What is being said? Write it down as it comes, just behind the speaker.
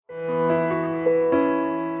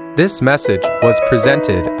This message was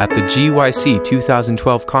presented at the GYC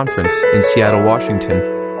 2012 conference in Seattle, Washington.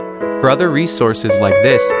 For other resources like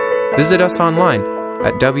this, visit us online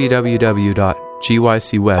at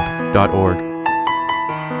www.gycweb.org.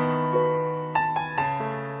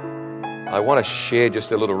 I want to share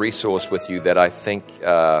just a little resource with you that I think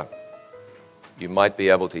you might be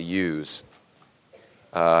able to use.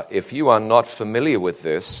 If you are not familiar with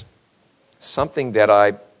this, something that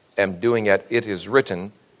I am doing at It Is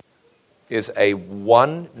Written is a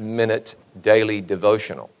 1-minute daily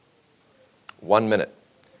devotional. 1 minute.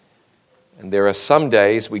 And there are some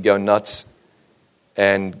days we go nuts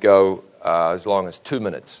and go as long as 2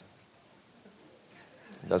 minutes.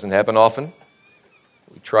 It doesn't happen often.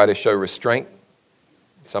 We try to show restraint.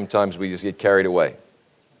 Sometimes we just get carried away.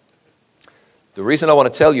 The reason I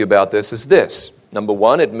want to tell you about this is this. Number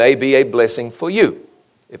one, it may be a blessing for you.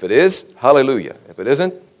 If it is, hallelujah. If it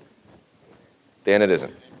isn't, then it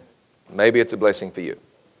isn't. Maybe it's a blessing for you.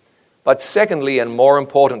 But secondly, and more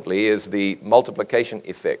importantly, is the multiplication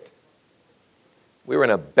effect. We were in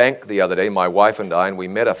a bank the other day, my wife and I, and we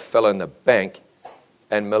met a fellow in the bank,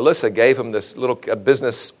 and Melissa gave him this little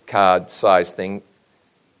business card size thing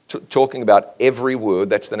talking about every word.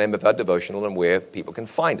 That's the name of our devotional and where people can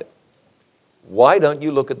find it. Why don't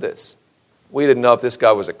you look at this? We didn't know if this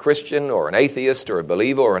guy was a Christian or an atheist or a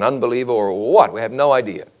believer or an unbeliever or what. We have no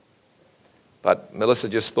idea. But Melissa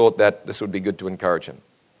just thought that this would be good to encourage him.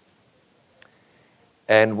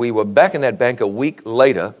 And we were back in that bank a week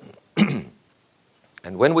later, and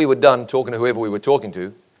when we were done talking to whoever we were talking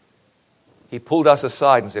to, he pulled us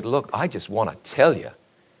aside and said, "Look, I just want to tell you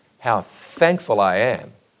how thankful I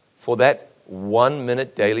am for that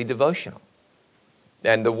 1-minute daily devotional."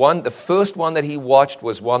 And the first one that he watched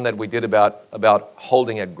was one that we did about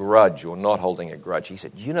holding a grudge or not holding a grudge. He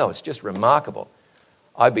said, it's just remarkable.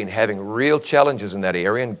 I've been having real challenges in that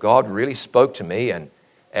area, and God really spoke to me, and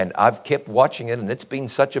I've kept watching it, and it's been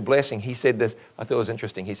such a blessing. He said this, I thought it was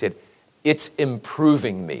interesting. He said, "It's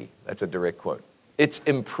improving me." That's a direct quote. It's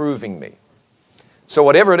improving me. So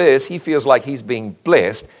whatever it is, he feels like he's being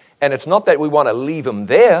blessed, and it's not that we want to leave him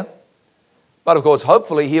there, but of course,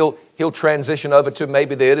 hopefully he'll transition over to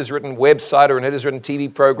maybe the It Is Written website or an It Is Written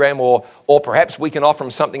TV program, or perhaps we can offer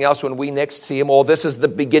him something else when we next see him, or this is the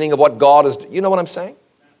beginning of what God is. You know what I'm saying?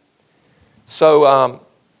 So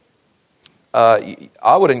I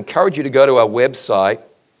would encourage you to go to our website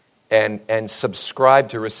and subscribe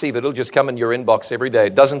to receive it. It'll just come in your inbox every day.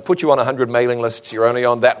 It doesn't put you on 100 mailing lists. You're only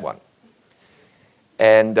on that one.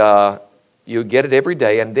 And you get it every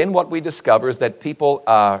day. And then what we discover is that people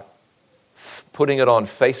are putting it on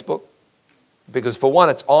Facebook. Because for one,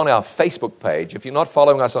 it's on our Facebook page. If you're not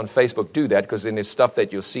following us on Facebook, do that, because then there's stuff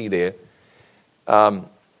that you'll see there. And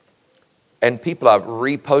people are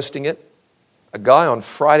reposting it. A guy on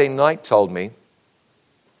Friday night told me,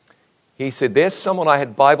 he said, there's someone I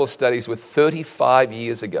had Bible studies with 35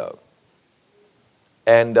 years ago.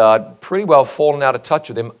 And pretty well fallen out of touch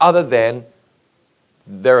with him, other than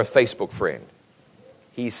they're a Facebook friend.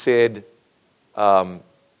 He said, I've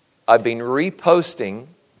been reposting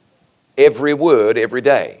every word every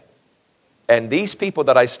day. And these people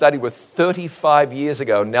that I studied with 35 years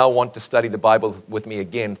ago now want to study the Bible with me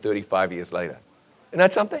again 35 years later. Isn't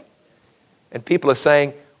that something? And people are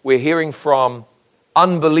saying, we're hearing from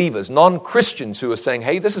unbelievers, non-Christians who are saying,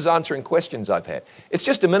 hey, this is answering questions I've had. It's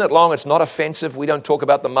just a minute long. It's not offensive. We don't talk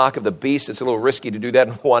about the mark of the beast. It's a little risky to do that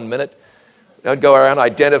in 1 minute. Don't go around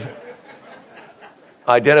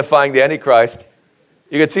identifying the Antichrist.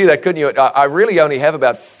 You could see that, couldn't you? I really only have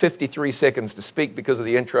about 53 seconds to speak because of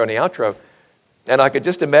the intro and the outro. And I could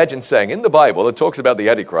just imagine saying, in the Bible, it talks about the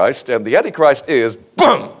Antichrist, and the Antichrist is,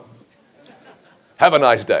 boom, have a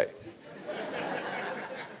nice day.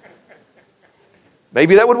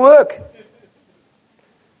 Maybe that would work.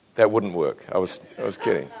 That wouldn't work. I was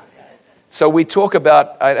kidding. So we talk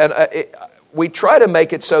about, we try to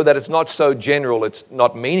make it so that it's not so general, it's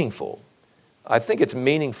not meaningful. I think it's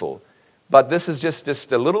meaningful. But this is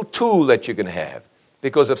just a little tool that you can have.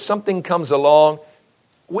 Because if something comes along,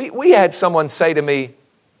 we had someone say to me, at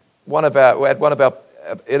one of our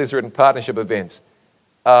It Is Written partnership events,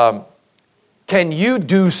 can you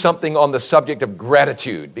do something on the subject of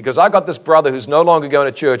gratitude? Because I got this brother who's no longer going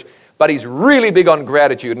to church, but he's really big on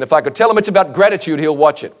gratitude. And if I could tell him it's about gratitude, he'll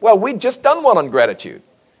watch it. Well, we'd just done one on gratitude.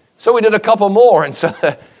 So we did a couple more. And so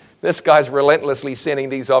this guy's relentlessly sending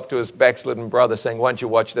these off to his backslidden brother saying, why don't you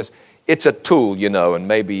watch this? It's a tool, and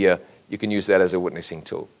maybe you can use that as a witnessing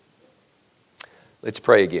tool. Let's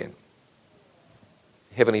pray again.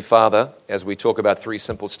 Heavenly Father, as we talk about 3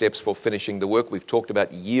 simple steps for finishing the work, we've talked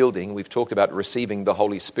about yielding, we've talked about receiving the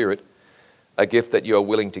Holy Spirit. a gift that you are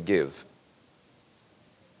willing to give.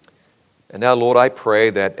 And now, Lord, I pray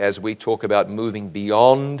that as we talk about moving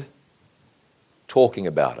beyond talking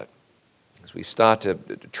about it, as we start to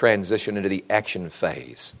transition into the action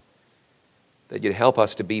phase, that you'd help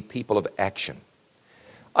us to be people of action.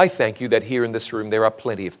 I thank you that here in this room there are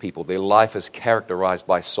plenty of people. Their life is characterized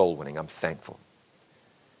by soul winning. I'm thankful.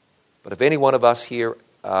 But if any one of us here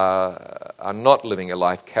are not living a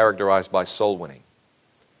life characterized by soul winning,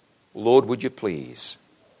 Lord, would you please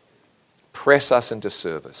press us into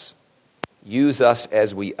service. Use us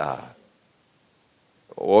as we are.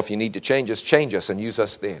 Or if you need to change us and use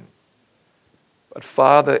us then. But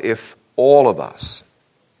Father, if all of us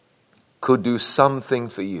could do something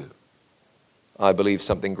for you, I believe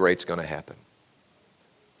something great's going to happen.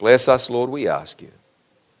 Bless us, Lord, we ask you.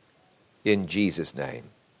 In Jesus' name,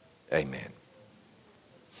 amen.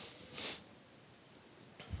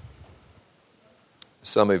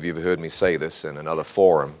 Some of you have heard me say this in another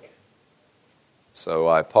forum, so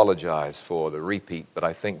I apologize for the repeat, but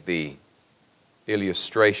I think the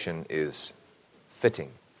illustration is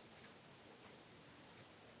fitting.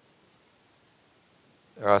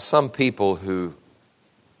 There are some people who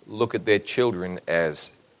look at their children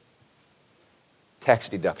as tax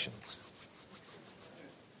deductions.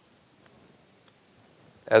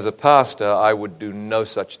 As a pastor, I would do no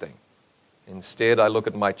such thing. Instead, I look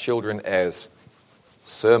at my children as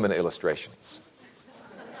sermon illustrations.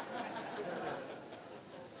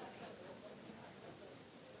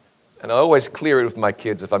 And I always clear it with my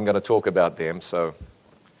kids if I'm going to talk about them, so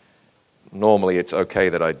normally it's okay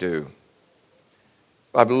that I do.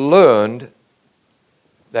 I've learned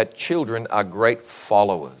that children are great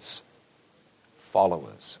followers.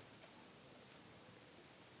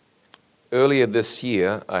 Earlier this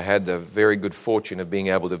year, I had the very good fortune of being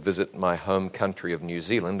able to visit my home country of New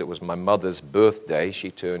Zealand. It was my mother's birthday. She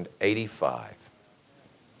turned 85.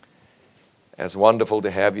 It's wonderful to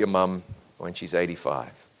have your mum when she's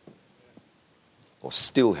 85. Or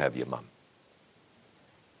still have your mum.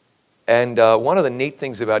 And one of the neat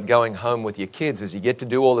things about going home with your kids is you get to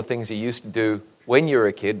do all the things you used to do when you were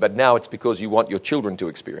a kid, but now it's because you want your children to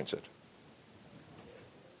experience it.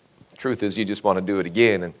 The truth is, you just want to do it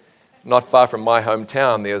again. And not far from my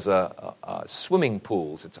hometown, there's a swimming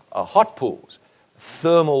pools. It's hot pools,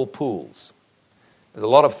 thermal pools. There's a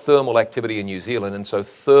lot of thermal activity in New Zealand, and so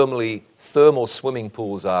thermal swimming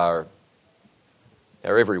pools are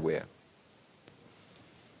everywhere.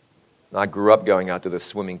 I grew up going out to the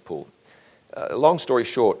swimming pool. Long story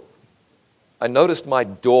short, I noticed my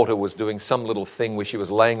daughter was doing some little thing where she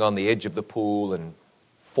was laying on the edge of the pool and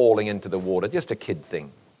falling into the water, just a kid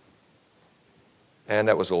thing. And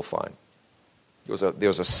that was all fine. There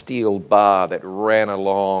was a steel bar that ran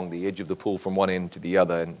along the edge of the pool from one end to the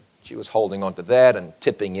other, and she was holding onto that and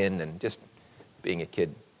tipping in and just being a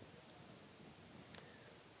kid.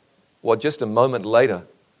 Well, just a moment later,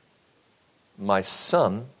 my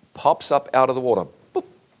son pops up out of the water, boop,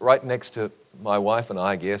 right next to my wife and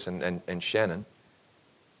I guess, and Shannon.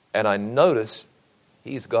 And I notice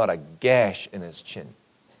he's got a gash in his chin.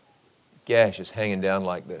 Gash is hanging down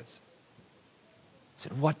like this. I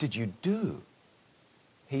said, "What did you do?"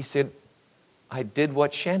 He said, "I did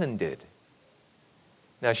what Shannon did."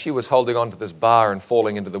 Now, she was holding onto this bar and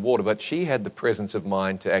falling into the water, but she had the presence of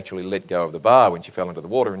mind to actually let go of the bar when she fell into the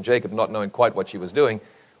water. And Jacob, not knowing quite what she was doing,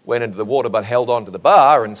 went into the water but held onto the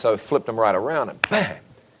bar and so flipped him right around and bam!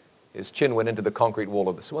 His chin went into the concrete wall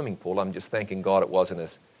of the swimming pool. I'm just thanking God it wasn't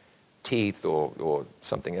his teeth or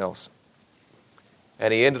something else.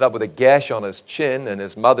 And he ended up with a gash on his chin, and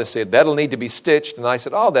his mother said, "That'll need to be stitched." And I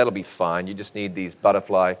said, "Oh, that'll be fine. You just need these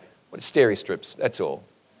steri strips, that's all."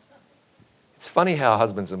 It's funny how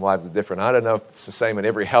husbands and wives are different. I don't know if it's the same in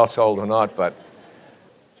every household or not, but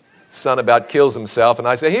son about kills himself, and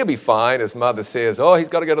I say, "He'll be fine." His mother says, "Oh, he's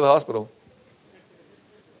got to go to the hospital."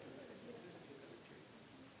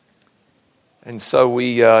 And so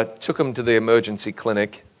we took him to the emergency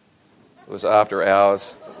clinic. It was after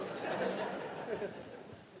hours.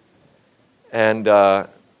 And I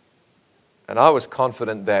was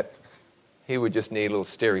confident that he would just need little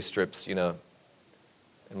steri strips, And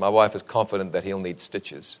my wife is confident that he'll need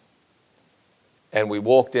stitches. And we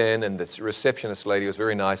walked in, and the receptionist lady was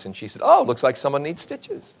very nice, and she said, "Oh, looks like someone needs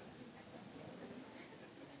stitches."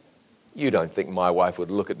 You don't think my wife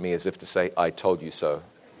would look at me as if to say, "I told you so,"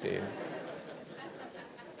 do you?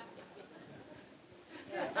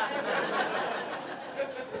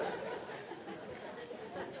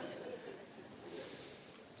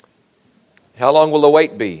 How long will the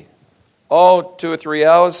wait be? Oh, 2 or 3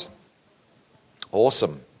 hours.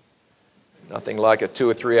 Awesome. Nothing like a 2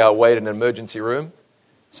 or 3 hour wait in an emergency room.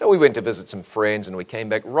 So we went to visit some friends, and we came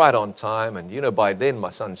back right on time. And, by then my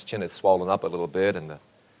son's chin had swollen up a little bit, and the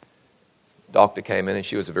doctor came in, and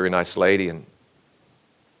she was a very nice lady,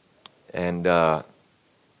 and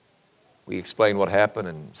we explained what happened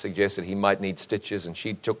and suggested he might need stitches, and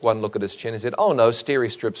she took one look at his chin and said, "Oh no, steri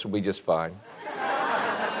strips will be just fine."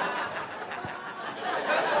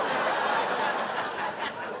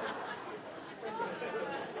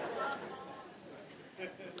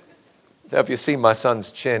 Now, if you see my son's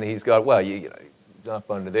chin, he's got,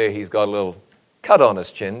 up under there, he's got a little cut on his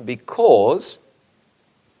chin because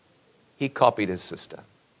he copied his sister.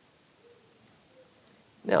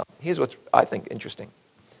 Now, here's what's, I think, interesting.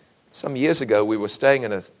 Some years ago, we were staying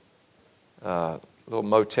in a little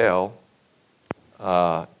motel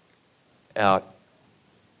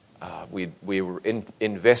we were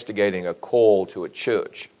investigating a call to a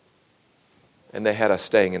church, and they had us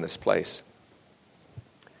staying in this place.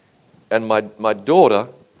 And my daughter,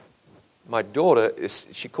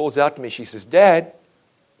 she calls out to me. She says, "Dad,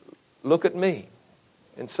 look at me."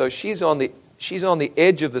 And so she's on the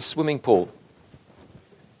edge of the swimming pool,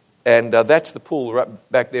 and that's the pool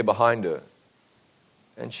right back there behind her.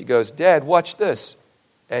 And she goes, "Dad, watch this,"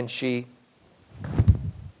 and she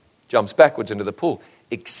jumps backwards into the pool.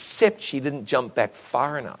 Except she didn't jump back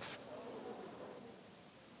far enough.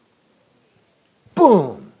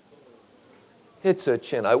 Boom! Hits her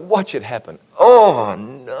chin. I watch it happen. Oh,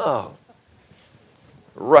 no.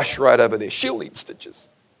 Rush right over there. She'll need stitches.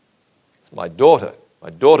 It's my daughter. My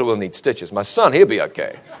daughter will need stitches. My son, he'll be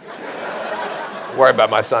okay. Don't worry about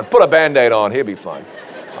my son. Put a Band-Aid on. He'll be fine.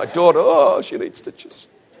 My daughter, she needs stitches.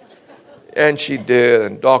 And she did.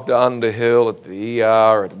 And Dr. Underhill at the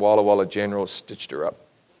ER at Walla Walla General stitched her up.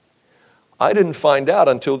 I didn't find out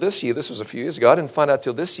until this year, this was a few years ago, I didn't find out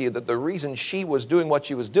until this year that the reason she was doing what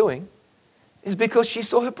she was doing is because she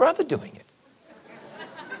saw her brother doing it.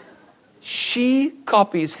 She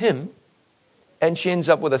copies him, and she ends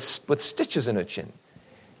up with stitches in her chin.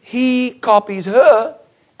 He copies her,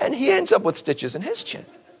 and he ends up with stitches in his chin.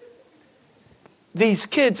 These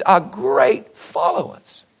kids are great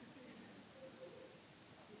followers.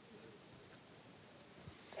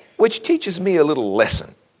 Which teaches me a little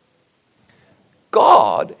lesson.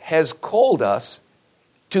 God has called us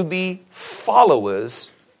to be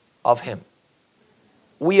followers of Him.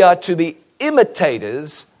 We are to be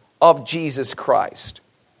imitators of Jesus Christ.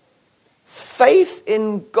 Faith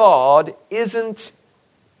in God isn't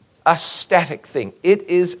a static thing. It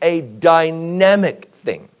is a dynamic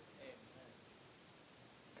thing.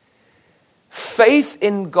 Faith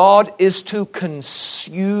in God is to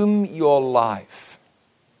consume your life.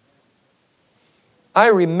 I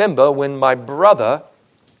remember when my brother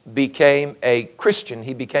became a Christian.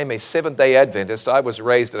 He became a Seventh-day Adventist. I was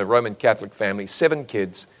raised in a Roman Catholic family, 7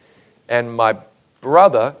 kids, and my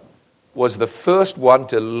brother was the first one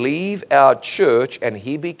to leave our church, and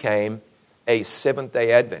he became a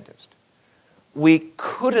Seventh-day Adventist. We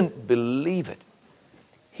couldn't believe it.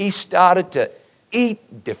 He started to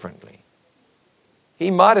eat differently. He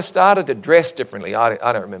might have started to dress differently. I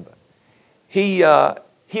don't remember. He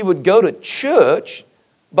would go to church,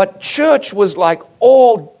 but church was like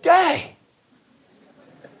all day.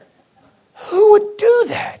 Who would do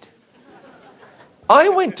that? I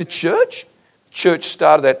went to church. Church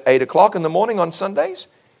started at 8 o'clock in the morning on Sundays.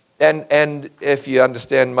 And if you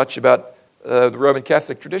understand much about the Roman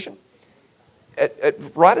Catholic tradition,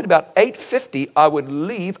 right at about 8:50, I would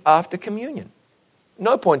leave after communion.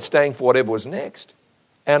 No point staying for whatever was next.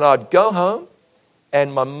 And I'd go home,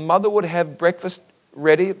 and my mother would have breakfast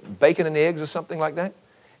ready, bacon and eggs or something like that.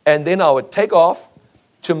 And then I would take off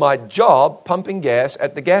to my job pumping gas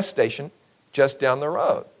at the gas station just down the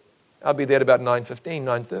road. I'd be there at about 9:15,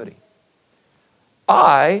 9:30.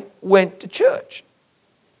 I went to church.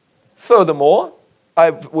 Furthermore,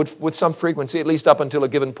 I would, with some frequency, at least up until a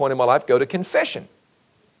given point in my life, go to confession.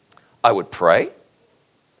 I would pray.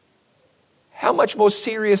 How much more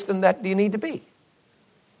serious than that do you need to be?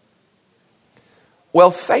 Well,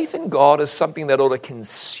 faith in God is something that ought to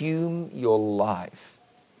consume your life.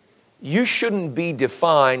 You shouldn't be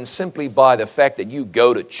defined simply by the fact that you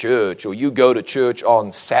go to church or you go to church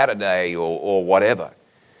on Saturday or whatever.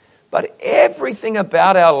 But everything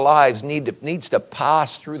about our lives needs to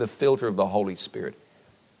pass through the filter of the Holy Spirit.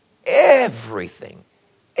 Everything,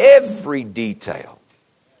 every detail.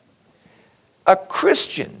 A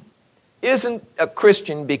Christian isn't a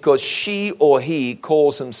Christian because she or he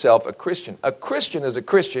calls himself a Christian. A Christian is a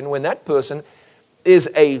Christian when that person is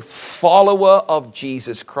a follower of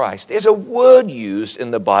Jesus Christ. There's a word used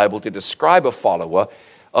in the Bible to describe a follower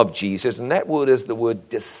of Jesus, and that word is the word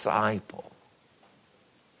disciple.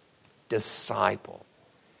 Disciple.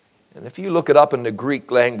 And if you look it up in the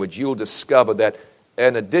Greek language, you'll discover that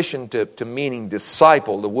in addition to meaning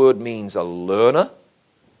disciple, the word means a learner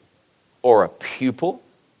or a pupil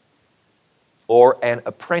or an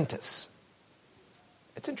apprentice.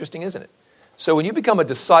 It's interesting, isn't it? So when you become a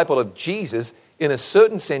disciple of Jesus, in a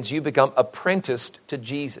certain sense, you become apprenticed to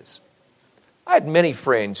Jesus. I had many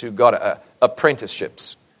friends who got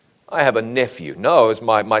apprenticeships. I have a nephew. No, it's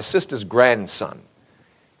my sister's grandson.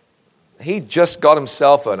 He just got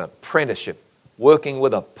himself an apprenticeship working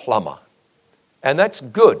with a plumber. And that's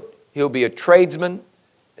good. He'll be a tradesman.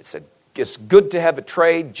 It's good to have a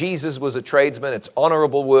trade. Jesus was a tradesman. It's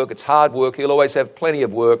honorable work. It's hard work. He'll always have plenty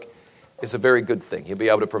of work. It's a very good thing. He'll be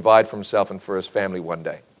able to provide for himself and for his family one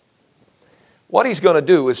day. What he's going to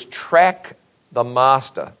do is track the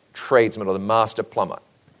master tradesman or the master plumber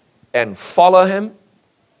and follow him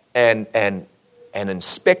and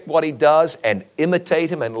inspect what he does and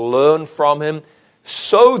imitate him and learn from him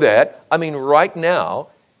so that, right now,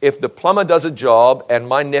 if the plumber does a job and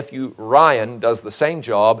my nephew Ryan does the same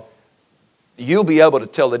job, you'll be able to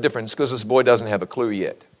tell the difference because this boy doesn't have a clue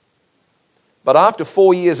yet. But after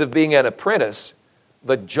 4 years of being an apprentice,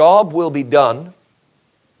 the job will be done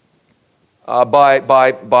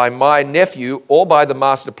by my nephew or by the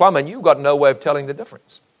master plumber, and you've got no way of telling the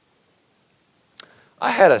difference.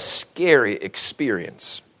 I had a scary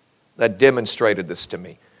experience that demonstrated this to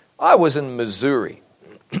me. I was in Missouri,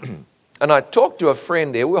 and I talked to a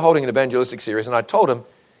friend there. We were holding an evangelistic series, and I told him,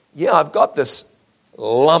 I've got this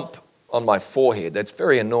lump on my forehead that's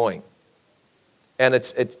very annoying. And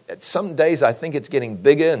it's some days I think it's getting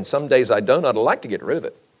bigger, and some days I don't. I'd like to get rid of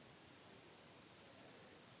it.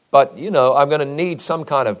 But, I'm going to need some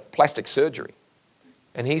kind of plastic surgery.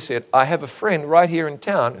 And he said, I have a friend right here in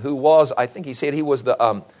town who was, I think he said he was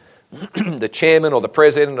the the chairman or the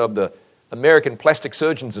president of the American Plastic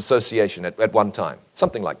Surgeons Association at one time.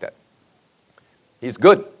 Something like that. He's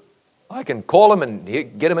good. I can call him and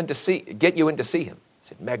get you in to see him. I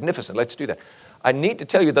said, magnificent, let's do that. I need to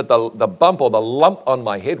tell you that the bump or the lump on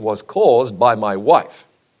my head was caused by my wife.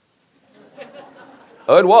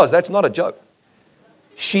 Oh, it was. That's not a joke.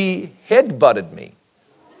 She headbutted me.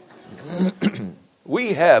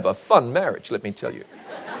 We have a fun marriage, let me tell you.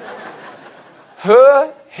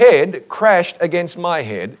 Her head crashed against my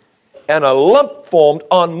head, and a lump formed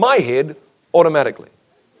on my head automatically.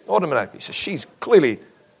 So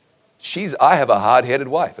I have a hard-headed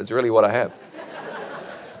wife. It's really what I have.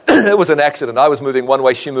 It was an accident. I was moving one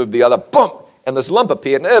way, she moved the other. Boom! And this lump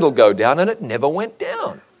appeared, and it'll go down, and it never went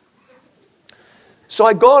down. So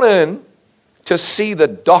I got in to see the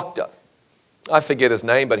doctor. I forget his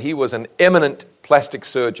name, but he was an eminent plastic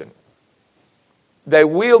surgeon. They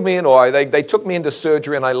wheeled me in, or they took me into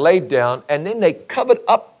surgery, and I laid down, and then they covered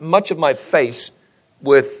up much of my face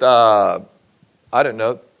with,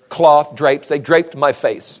 cloth drapes. They draped my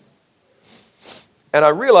face. And I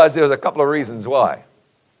realized there was a couple of reasons why.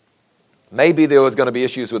 Maybe there was going to be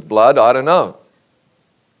issues with blood, I don't know.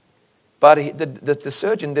 But the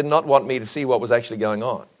surgeon did not want me to see what was actually going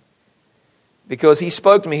on. Because he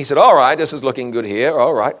spoke to me, he said, all right, this is looking good here,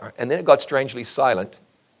 all right. And then it got strangely silent.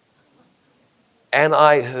 And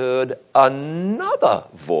I heard another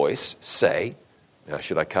voice say, now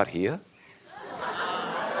should I cut here?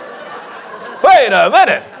 Wait a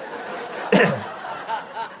minute.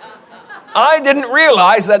 I didn't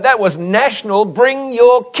realize that was National Bring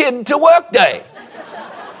Your Kid to Work Day.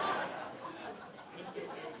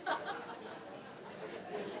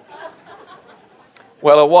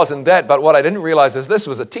 Well, it wasn't that, but what I didn't realize is this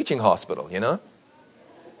was a teaching hospital,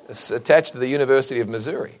 It's attached to the University of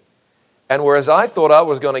Missouri. And whereas I thought I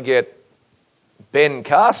was going to get Ben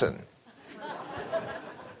Carson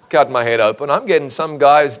cut my head open, I'm getting some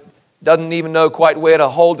guy who doesn't even know quite where to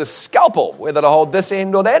hold a scalpel, whether to hold this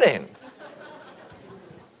end or that end.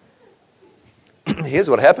 Here's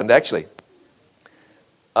what happened, actually.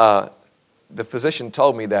 The physician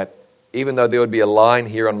told me that even though there would be a line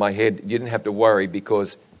here on my head, you didn't have to worry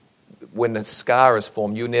because when the scar is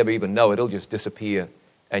formed, you never even know. It'll just disappear,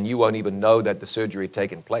 and you won't even know that the surgery had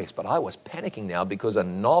taken place. But I was panicking now because a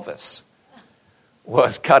novice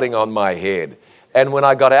was cutting on my head. And when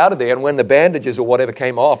I got out of there, and when the bandages or whatever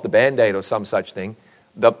came off, the Band-Aid or some such thing,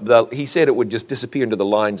 he said it would just disappear into the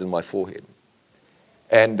lines in my forehead.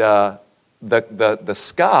 And the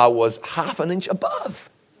scar was half an inch above.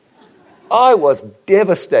 I was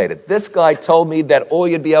devastated. This guy told me that all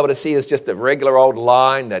you'd be able to see is just a regular old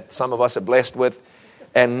line that some of us are blessed with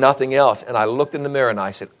and nothing else. And I looked in the mirror and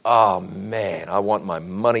I said, oh man, I want my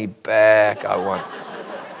money back. I want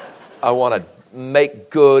to make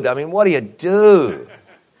good. What do?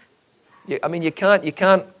 You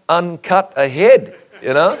can't uncut a head,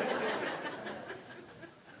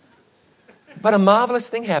 But a marvelous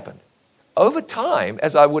thing happened. Over time,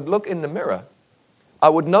 as I would look in the mirror, I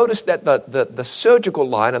would notice that the surgical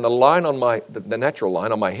line and the line on the natural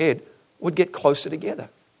line on my head would get closer together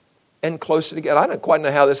and closer together. I don't quite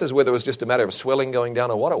know how this is, whether it was just a matter of swelling going down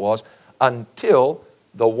or what it was, until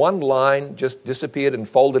the one line just disappeared and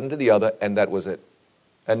folded into the other, and that was it.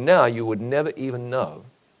 And now you would never even know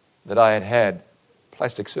that I had had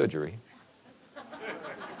plastic surgery.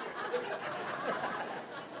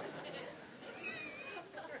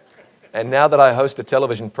 And now that I host a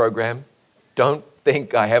television program, don't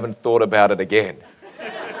think I haven't thought about it again.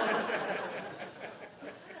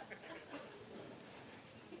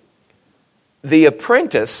 The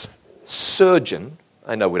apprentice surgeon,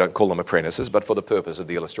 I know we don't call them apprentices, but for the purpose of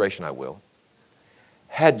the illustration I will,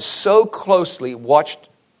 had so closely watched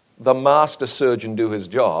the master surgeon do his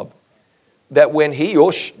job that when he,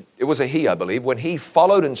 it was a he I believe, when he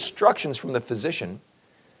followed instructions from the physician,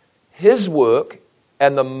 his work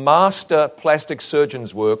and the master plastic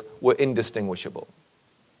surgeon's work were indistinguishable.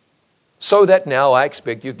 So that now I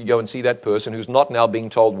expect you could go and see that person who's not now being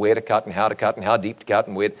told where to cut and how deep to cut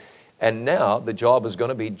and where. And now the job is going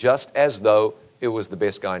to be just as though it was the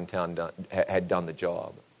best guy in town had done the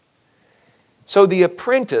job. So the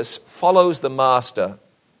apprentice follows the master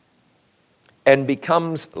and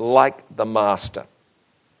becomes like the master.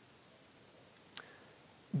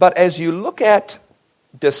 But as you look at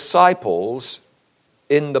disciples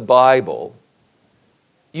in the Bible,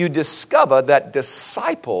 you discover that the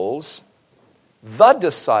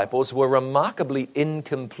disciples were remarkably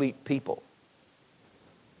incomplete people.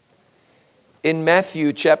 In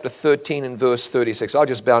Matthew chapter 13 and verse 36, I'll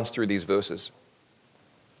just bounce through these verses.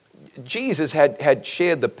 Jesus had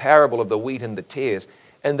shared the parable of the wheat and the tares,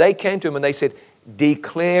 and they came to him and they said,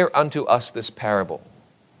 "Declare unto us this parable."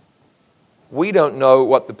 We don't know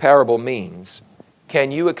what the parable means.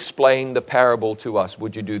 Can you explain the parable to us?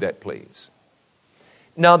 Would you do that, please?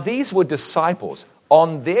 Now, these were disciples.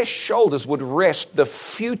 On their shoulders would rest the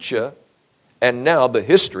future and now the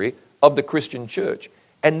history of the Christian church.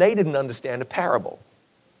 And they didn't understand a parable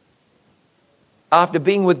after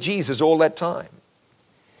being with Jesus all that time.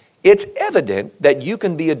 It's evident that you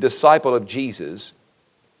can be a disciple of Jesus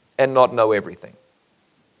and not know everything.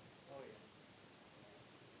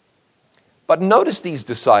 But notice these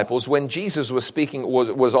disciples, when Jesus was speaking,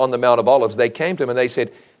 was on the Mount of Olives, they came to him and they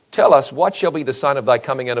said, "Tell us, what shall be the sign of thy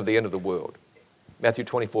coming out of the end of the world?" Matthew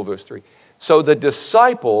 24, verse 3. So the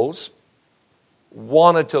disciples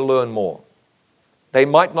wanted to learn more. They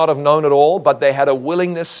might not have known it all, but they had a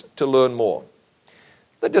willingness to learn more.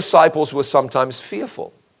 The disciples were sometimes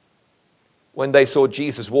fearful. When they saw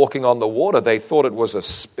Jesus walking on the water, they thought it was a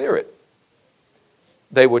spirit.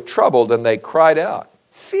 They were troubled and they cried out.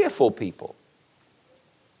 Fearful people.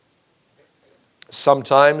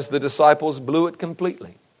 Sometimes the disciples blew it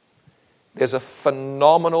completely. There's a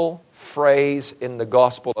phenomenal phrase in the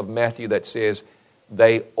Gospel of Matthew that says,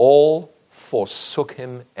 "They all forsook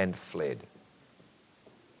him and fled."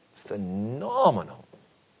 Phenomenal.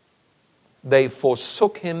 They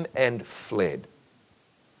forsook him and fled.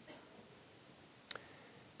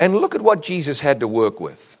 And look at what Jesus had to work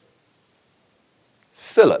with.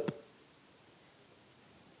 Philip.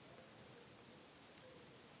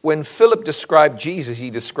 When Philip described Jesus, he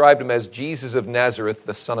described him as Jesus of Nazareth,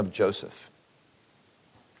 the son of Joseph.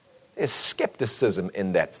 There's skepticism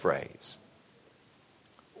in that phrase.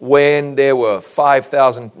 When there were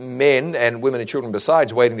 5,000 men and women and children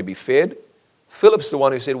besides waiting to be fed, Philip's the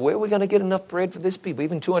one who said, "Where are we going to get enough bread for this people?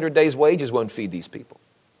 Even 200 days' wages won't feed these people."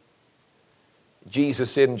 Jesus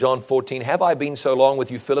said in John 14, "Have I been so long with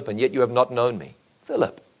you, Philip, and yet you have not known me?"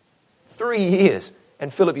 Philip, 3 years,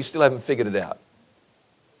 and Philip, you still haven't figured it out.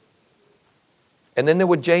 And then there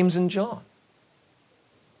were James and John.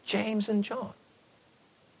 James and John.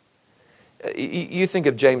 You think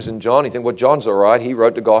of James and John, you think, well, John's all right. He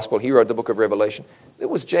wrote the gospel. He wrote the book of Revelation. There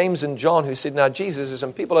was James and John who said, "Now, Jesus, there's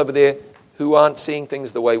some people over there who aren't seeing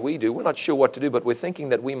things the way we do. We're not sure what to do, but we're thinking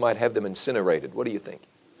that we might have them incinerated. What do you think?"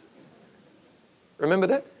 Remember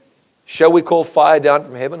that? "Shall we call fire down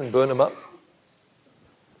from heaven and burn them up?"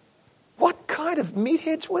 What kind of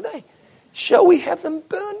meatheads were they? Shall we have them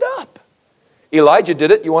burned up? Elijah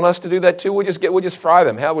did it. You want us to do that too? We'll just fry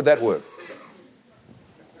them. How would that work?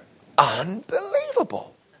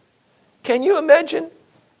 Unbelievable. Can you imagine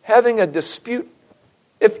having a dispute?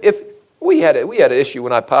 If we had an issue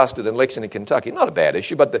when I pastored in Lexington, Kentucky. Not a bad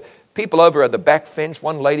issue, but the people over at the back fence,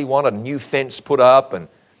 one lady wanted a new fence put up, and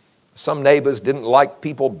some neighbors didn't like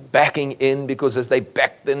people backing in because as they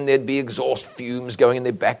backed in, there'd be exhaust fumes going in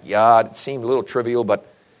their backyard. It seemed a little trivial, but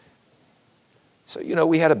so,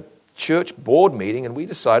 we had a church board meeting, and we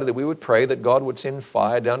decided that we would pray that God would send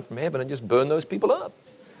fire down from heaven and just burn those people up.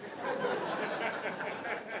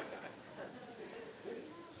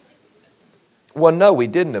 Well, no, we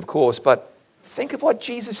didn't, of course, but think of what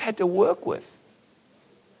Jesus had to work with.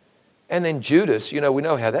 And then Judas, we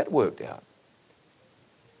know how that worked out.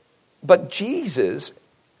 But Jesus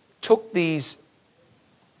took these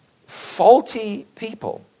faulty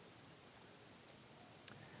people.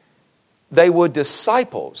 They were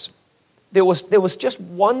disciples. There was just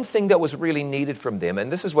one thing that was really needed from them, and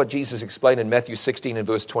this is what Jesus explained in Matthew 16 and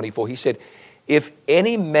verse 24. He said, "If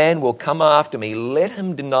any man will come after me, let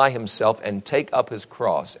him deny himself and take up his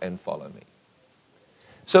cross and follow me."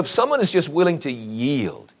 So if someone is just willing to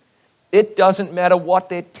yield, it doesn't matter what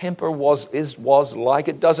their temper was like.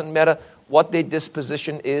 It doesn't matter what their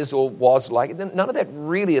disposition is or was like. None of that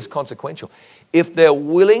really is consequential. If they're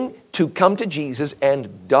willing to come to Jesus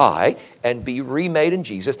and die and be remade in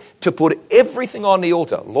Jesus, to put everything on the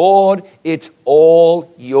altar, Lord, it's all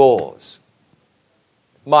yours.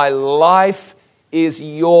 My life is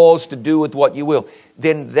yours to do with what you will.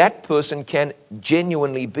 Then that person can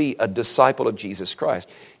genuinely be a disciple of Jesus Christ.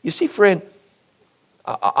 You see, friend,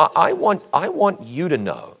 I want you to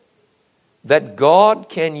know that God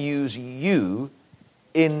can use you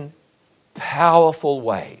in powerful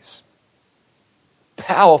ways.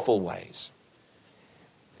 Powerful ways.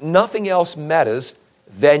 Nothing else matters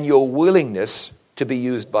than your willingness to be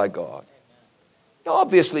used by God. Now,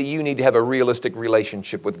 obviously, you need to have a realistic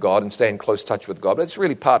relationship with God and stay in close touch with God, but it's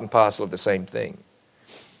really part and parcel of the same thing.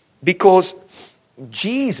 Because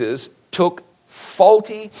Jesus took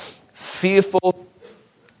faulty, fearful,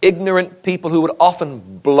 ignorant people who would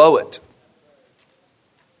often blow it.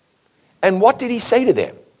 And what did he say to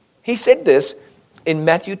them? He said this in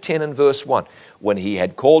Matthew 10 and verse 1. When he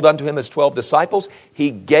had called unto him his 12 disciples,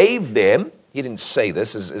 he gave them, he didn't say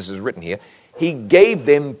this, as is written here, he gave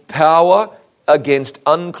them power against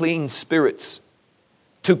unclean spirits,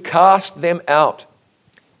 to cast them out,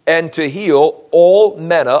 and to heal all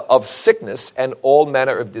manner of sickness and all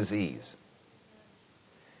manner of disease.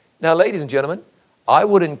 Now, ladies and gentlemen, I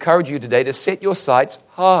would encourage you today to set your sights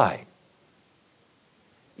high.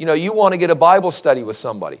 You want to get a Bible study with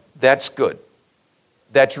somebody. That's good.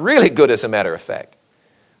 That's really good, as a matter of fact.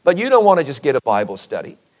 But you don't want to just get a Bible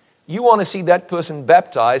study. You want to see that person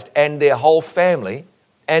baptized and their whole family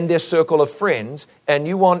and their circle of friends, and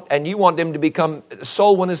you want them to become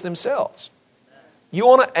soul winners themselves. You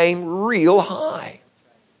want to aim real high.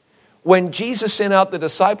 When Jesus sent out the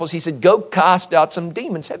disciples, he said, "Go cast out some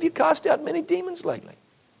demons." Have you cast out many demons lately?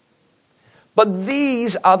 But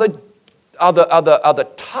these are the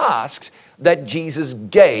tasks that Jesus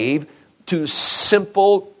gave to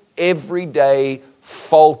simple, everyday,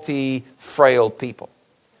 faulty, frail people.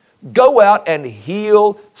 Go out and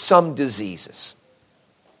heal some diseases.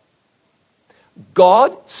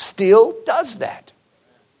 God still does that.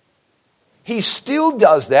 He still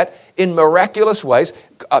does that in miraculous ways.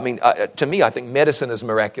 To me, I think medicine is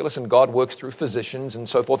miraculous, and God works through physicians and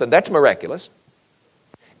so forth, and that's miraculous.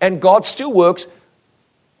 And God still works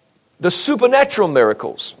the supernatural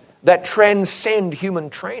miracles that transcend human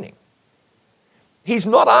training. He's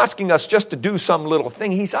not asking us just to do some little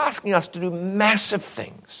thing. He's asking us to do massive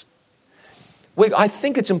things. I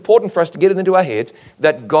think it's important for us to get it into our heads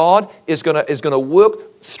that God is going to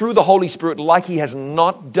work through the Holy Spirit like he has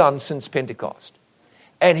not done since Pentecost.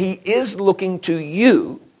 And he is looking to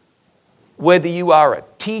you, whether you are a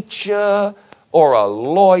teacher or a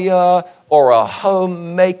lawyer or a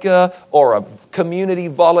homemaker or a community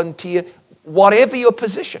volunteer, whatever your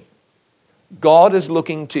position, God is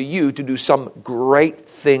looking to you to do some great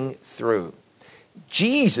thing through.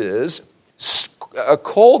 Jesus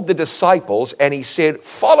called the disciples and he said,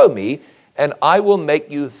 "Follow me and I will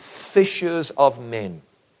make you fishers of men."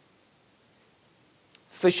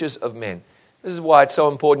 Fishers of men. This is why it's so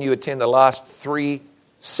important you attend the last 3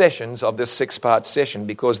 sessions of this 6-part session,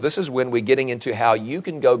 because this is when we're getting into how you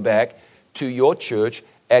can go back to your church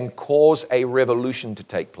and cause a revolution to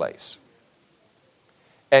take place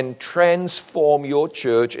and transform your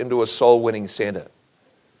church into a soul-winning center.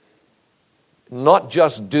 Not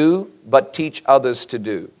just do, but teach others to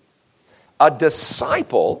do. A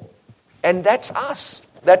disciple, and that's us.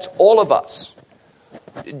 That's all of us.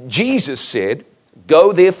 Jesus said,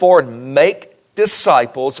 "Go therefore and make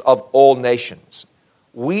disciples of all nations."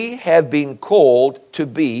 We have been called to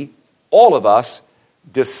be, all of us,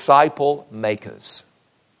 disciple makers.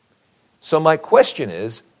 So my question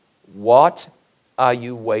is, what are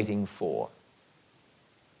you waiting for?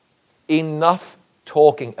 Enough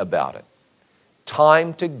talking about it.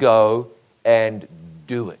 Time to go and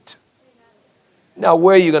do it. Now,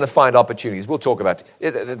 where are you going to find opportunities? We'll talk about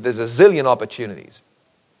it. There's a zillion opportunities.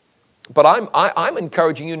 But I'm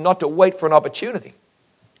encouraging you not to wait for an opportunity.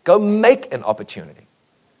 Go make an opportunity.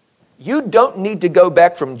 You don't need to go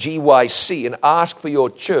back from GYC and ask for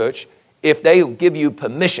your church if they'll give you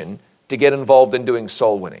permission to get involved in doing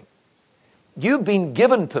soul winning. You've been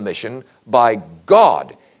given permission by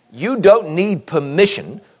God. You don't need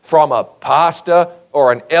permission from a pastor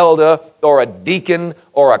or an elder or a deacon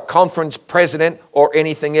or a conference president or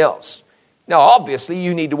anything else. Now, obviously,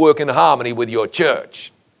 you need to work in harmony with your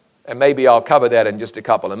church. And maybe I'll cover that in just a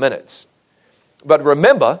couple of minutes. But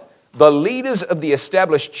remember, the leaders of the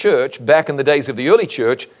established church back in the days of the early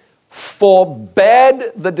church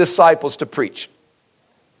forbade the disciples to preach,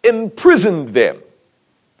 imprisoned them,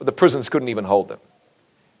 but the prisons couldn't even hold them.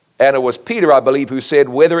 And it was Peter, I believe, who said,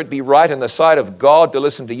 whether it be right in the sight of God to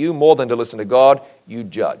listen to you more than to listen to God, you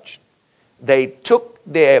judge. They took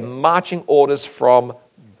their marching orders from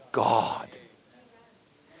God.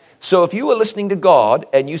 So if you are listening to God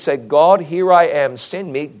and you say, God, here I am,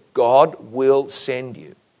 send me, God will send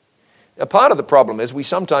you. Now, part of the problem is we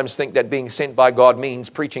sometimes think that being sent by God means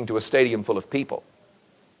preaching to a stadium full of people.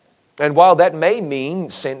 And while that may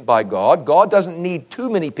mean sent by God, God doesn't need too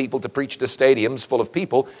many people to preach to stadiums full of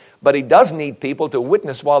people, but He does need people to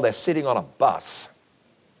witness while they're sitting on a bus.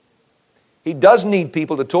 He does need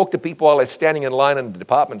people to talk to people while they're standing in line in a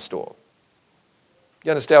department store.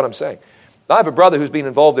 You understand what I'm saying? I have a brother who's been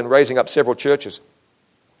involved in raising up several churches,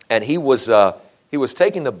 and he was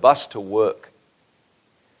taking the bus to work.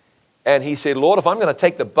 And he said, Lord, if I'm going to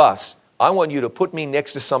take the bus, I want you to put me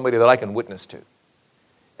next to somebody that I can witness to.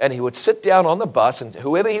 And he would sit down on the bus, and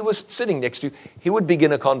whoever he was sitting next to, he would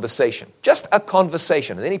begin a conversation. Just a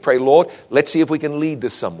conversation. And then he'd pray, Lord, let's see if we can lead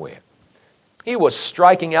this somewhere. He was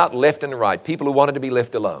striking out left and right, people who wanted to be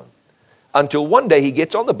left alone. Until one day he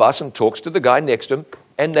gets on the bus and talks to the guy next to him,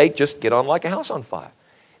 and they just get on like a house on fire.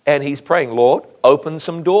 And he's praying, Lord, open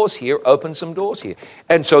some doors here, open some doors here.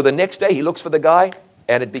 And so the next day he looks for the guy,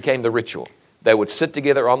 and it became the ritual. They would sit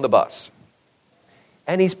together on the bus.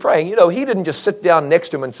 And he's praying. You know, he didn't just sit down next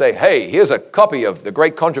to him and say, hey, here's a copy of The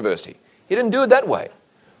Great Controversy. He didn't do it that way,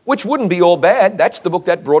 which wouldn't be all bad. That's the book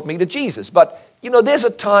that brought me to Jesus. But, you know, there's a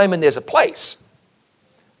time and there's a place.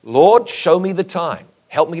 Lord, show me the time.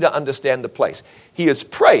 Help me to understand the place. He is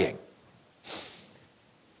praying.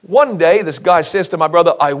 One day, this guy says to my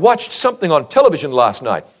brother, I watched something on television last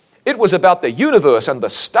night. It was about the universe and the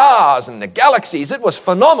stars and the galaxies. It was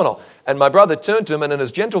phenomenal. And my brother turned to him, and in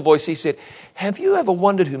his gentle voice, he said, have you ever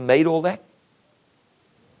wondered who made all that?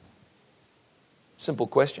 Simple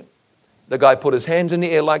question. The guy put his hands in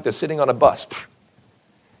the air like they're sitting on a bus.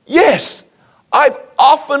 Yes, I've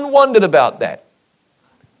often wondered about that.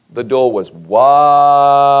 The door was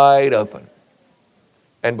wide open.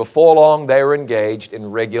 And before long, they were engaged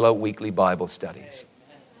in regular weekly Bible studies.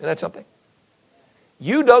 Isn't that something?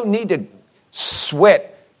 You don't need to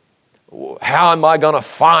sweat, how am I going to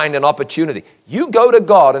find an opportunity? You go to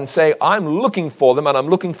God and say, I'm looking for them, and I'm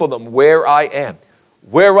looking for them where I am.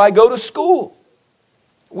 Where I go to school.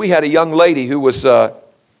 We had a young lady who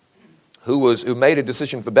made a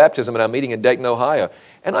decision for baptism at our meeting in Dayton, Ohio.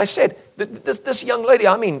 And I said, this young lady,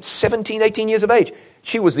 17, 18 years of age,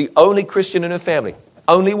 she was the only Christian in her family.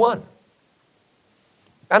 Only one.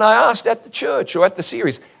 And I asked at the church or at the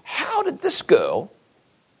series, how did this girl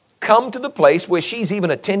come to the place where she's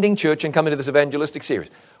even attending church and coming to this evangelistic series?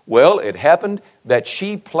 Well, it happened that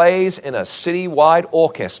she plays in a citywide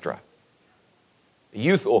orchestra, a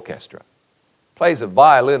youth orchestra, plays a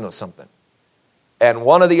violin or something. And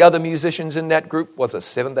one of the other musicians in that group was a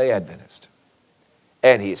Seventh-day Adventist.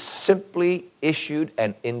 And he simply issued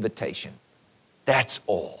an invitation. That's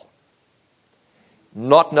all.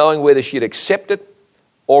 Not knowing whether she'd accept it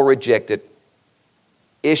or reject it,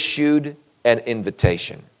 issued an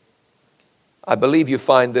invitation. I believe you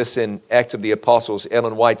find this in Acts of the Apostles.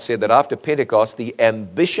 Ellen White said that after Pentecost, the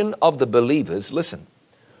ambition of the believers, listen,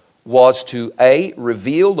 was to A,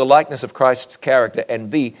 reveal the likeness of Christ's character, and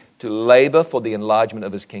B, to labor for the enlargement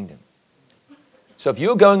of His kingdom. So if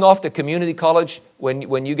you're going off to community college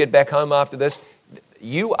when you get back home after this,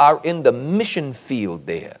 you are in the mission field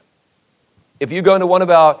there. If you're going to one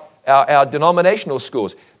of our denominational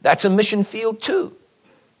schools, that's a mission field too.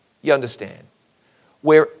 You understand?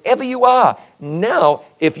 Wherever you are. Now,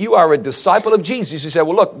 if you are a disciple of Jesus, you say,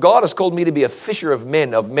 well, look, God has called me to be a fisher of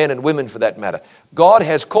men and women for that matter. God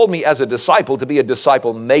has called me as a disciple to be a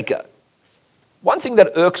disciple maker. One thing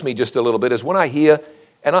that irks me just a little bit is when I hear,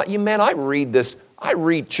 and I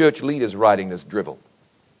read church leaders writing this drivel.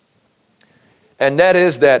 And that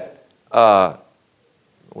is that,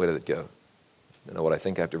 where did it go? I don't know what I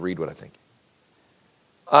think. I have to read what I think.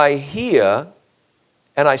 I hear,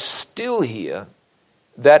 and I still hear,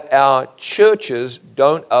 that our churches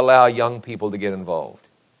don't allow young people to get involved.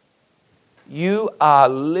 You are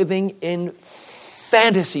living in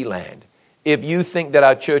fantasy land if you think that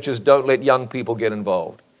our churches don't let young people get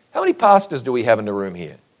involved. How many pastors do we have in the room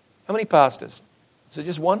here? How many pastors? Is it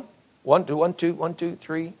just one? One, two,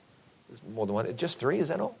 three? There's more than one. Just three? Is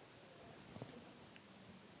that all?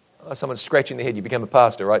 Oh, someone's scratching their head. You become a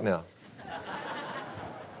pastor right now.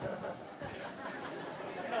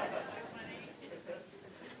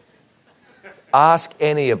 Ask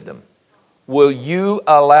any of them, will you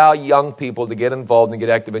allow young people to get involved and get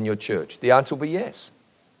active in your church? The answer will be yes.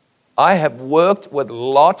 I have worked with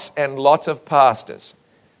lots and lots of pastors.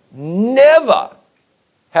 Never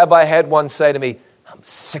have I had one say to me, I'm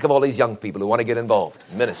sick of all these young people who want to get involved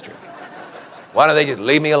in ministry. Why don't they just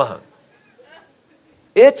leave me alone?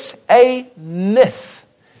 It's a myth.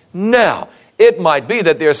 Now, it might be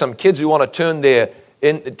that there are some kids who want to turn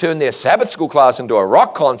their Sabbath school class into a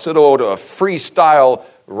rock concert or to a freestyle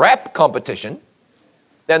rap competition.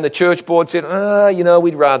 Then the church board said,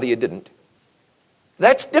 we'd rather you didn't.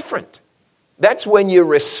 That's different. That's when you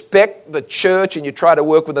respect the church and you try to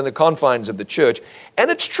work within the confines of the church.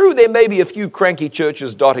 And it's true, there may be a few cranky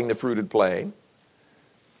churches dotting the fruited plain.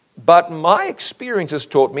 But my experience has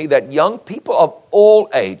taught me that young people of all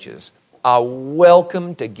ages are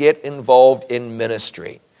welcome to get involved in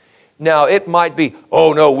ministry. Now, it might be,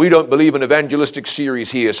 oh no, we don't believe in evangelistic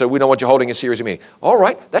series here, so we don't want you holding a series of meetings. All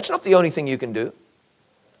right, that's not the only thing you can do.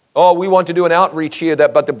 Oh, we want to do an outreach here,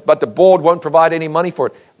 but the board won't provide any money for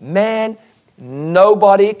it. Man,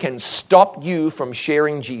 nobody can stop you from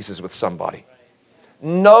sharing Jesus with somebody.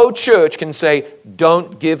 No church can say,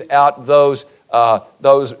 don't give out those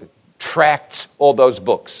tracts or those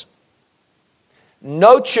books.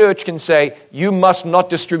 No church can say, you must not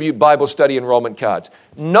distribute Bible study enrollment cards.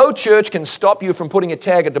 No church can stop you from putting a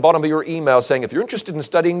tag at the bottom of your email saying, if you're interested in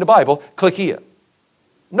studying the Bible, click here.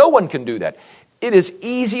 No one can do that. It is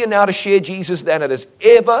easier now to share Jesus than it has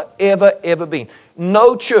ever been.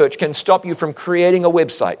 No church can stop you from creating a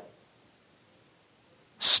website.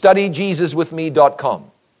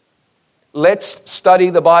 StudyJesusWithMe.com. Let's study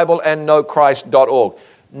the Bible and know Christ.org.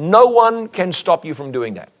 No one can stop you from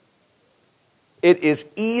doing that. It is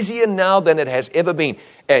easier now than it has ever been.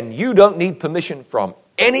 And you don't need permission from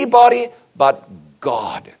anybody but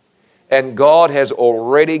God. And God has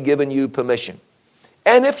already given you permission.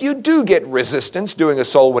 And if you do get resistance doing a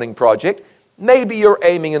soul-winning project, maybe you're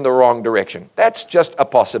aiming in the wrong direction. That's just a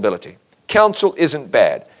possibility. Counsel isn't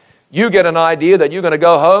bad. You get an idea that you're going to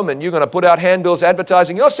go home and you're going to put out handbills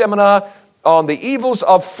advertising your seminar on the evils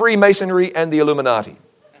of Freemasonry and the Illuminati.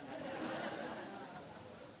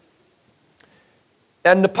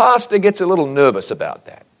 And the pastor gets a little nervous about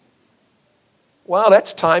that. Well,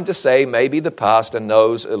 that's time to say maybe the pastor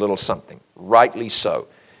knows a little something. Rightly so.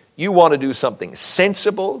 You want to do something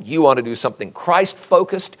sensible. You want to do something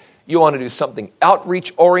Christ-focused. You want to do something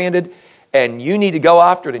outreach-oriented. And you need to go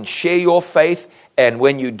after it and share your faith. And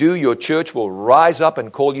when you do, your church will rise up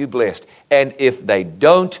and call you blessed. And if they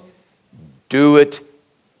don't, do it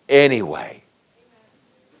anyway.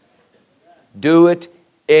 Do it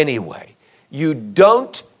anyway. You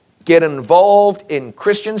don't get involved in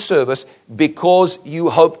Christian service because you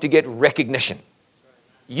hope to get recognition.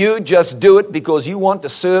 You just do it because you want to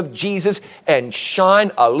serve Jesus and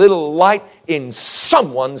shine a little light in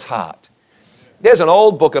someone's heart. There's an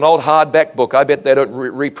old book, an old hardback book. I bet they don't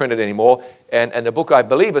reprint it anymore. And the book, I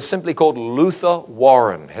believe, is simply called Luther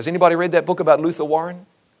Warren. Has anybody read that book about Luther Warren?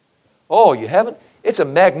 Oh, you haven't? It's a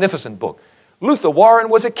magnificent book. Luther Warren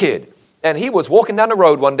was a kid. And he was walking down the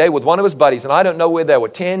road one day with one of his buddies, and I don't know where they were,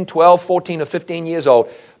 10, 12, 14, or 15 years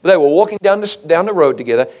old, but they were walking down the road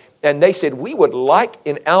together, and they said, we would like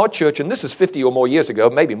in our church, and this is 50 or more years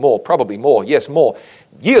ago, maybe more, probably more, yes, more,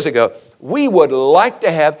 years ago, we would like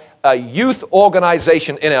to have a youth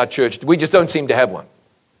organization in our church. We just don't seem to have one.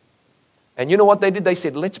 And you know what they did? They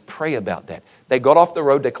said, let's pray about that. They got off the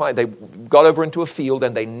road, they got over into a field,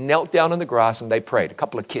 and they knelt down in the grass, and they prayed, a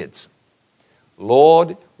couple of kids.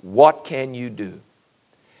 Lord, what can you do?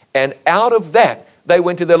 And out of that, they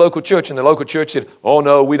went to their local church, and the local church said, oh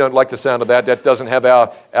no, we don't like the sound of that. That doesn't have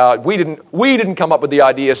we didn't come up with the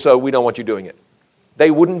idea, so we don't want you doing it. They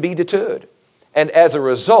wouldn't be deterred. And as a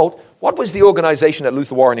result, what was the organization that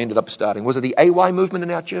Luther Warren ended up starting? Was it the AY movement in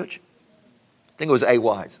our church? I think it was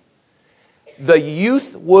AYs. The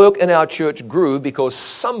youth work in our church grew because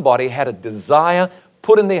somebody had a desire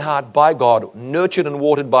put in their heart by God, nurtured and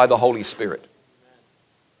watered by the Holy Spirit.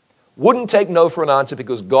 Wouldn't take no for an answer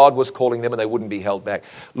because God was calling them and they wouldn't be held back.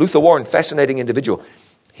 Luther Warren, fascinating individual.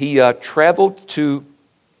 He traveled to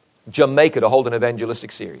Jamaica to hold an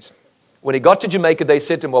evangelistic series. When he got to Jamaica, they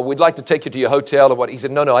said to him, well, we'd like to take you to your hotel or what. He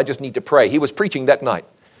said, no, I just need to pray. He was preaching that night.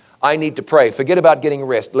 I need to pray. Forget about getting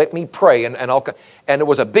rest. Let me pray. And it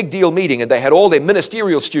was a big deal meeting, and they had all their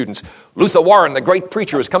ministerial students. Luther Warren, the great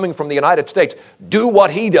preacher, is coming from the United States. Do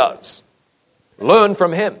what he does. Learn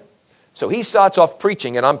from him. So he starts off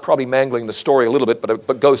preaching, and I'm probably mangling the story a little bit, but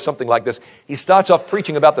it goes something like this. He starts off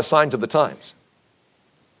preaching about the signs of the times.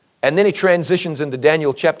 And then he transitions into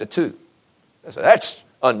Daniel chapter 2. So that's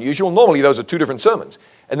unusual. Normally those are two different sermons.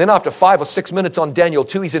 And then after 5 or 6 minutes on Daniel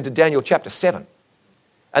 2, he's into Daniel chapter 7.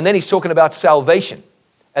 And then he's talking about salvation.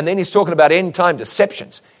 And then he's talking about end-time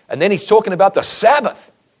deceptions. And then he's talking about the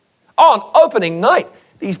Sabbath. On opening night,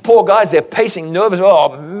 these poor guys, they're pacing nervous.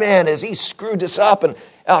 Oh, man, has he screwed this up? And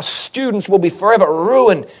our students will be forever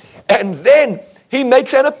ruined. And then he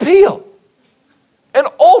makes an appeal. An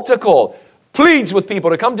altar call. Pleads with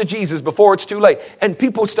people to come to Jesus before it's too late. And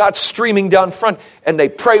people start streaming down front. And they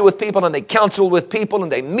pray with people. And they counsel with people.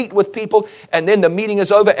 And they meet with people. And then the meeting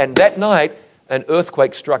is over. And that night, an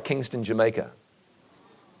earthquake struck Kingston, Jamaica.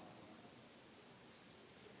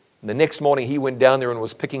 And the next morning, he went down there and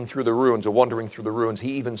was picking through the ruins or wandering through the ruins.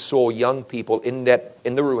 He even saw young people in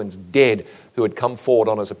the ruins, dead, who had come forward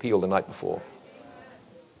on his appeal the night before.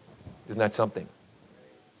 Isn't that something?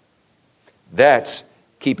 That's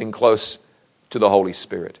keeping close to the Holy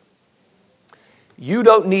Spirit. You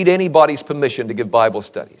don't need anybody's permission to give Bible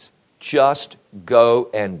studies. Just go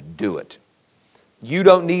and do it. You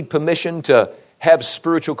don't need permission to have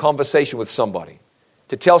spiritual conversation with somebody,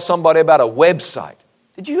 to tell somebody about a website.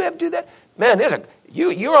 Did you ever do that? Man,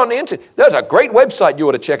 you're on the internet. There's a great website you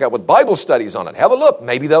ought to check out with Bible studies on it. Have a look.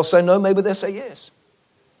 Maybe they'll say no, maybe they'll say yes.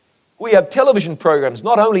 We have television programs,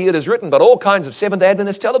 not only It Is Written, but all kinds of Seventh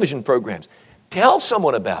Adventist television programs. Tell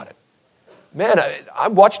someone about it. Man, I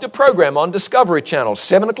watched a program on Discovery Channel,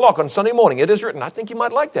 7 o'clock on Sunday morning. It Is Written. I think you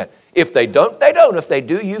might like that. If they don't, they don't. If they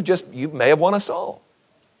do, you may have won a soul.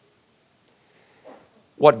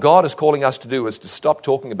 What God is calling us to do is to stop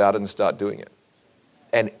talking about it and start doing it.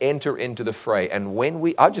 And enter into the fray. And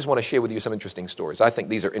I just want to share with you some interesting stories. I think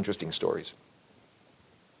these are interesting stories.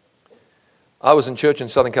 I was in church in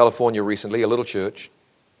Southern California recently, a little church.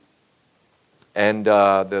 And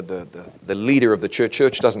the leader of the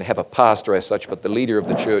church doesn't have a pastor as such, but the leader of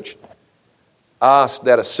the church asked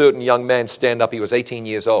that a certain young man stand up. He was 18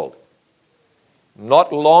 years old.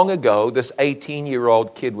 Not long ago, this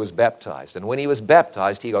 18-year-old kid was baptized. And when he was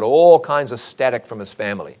baptized, he got all kinds of static from his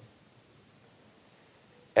family.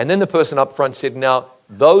 And then the person up front said, now,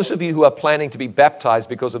 those of you who are planning to be baptized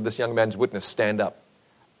because of this young man's witness, stand up.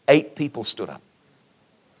 8 people stood up.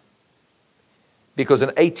 Because an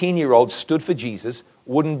 18-year-old stood for Jesus,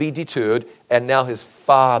 wouldn't be deterred, and now his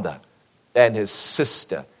father and his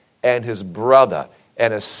sister and his brother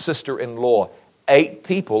and his sister-in-law, 8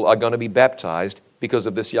 people are going to be baptized because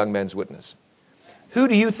of this young man's witness. Who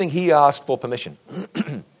do you think he asked for permission?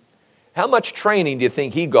 How much training do you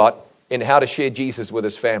think he got in how to share Jesus with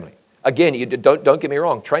his family? Again, don't get me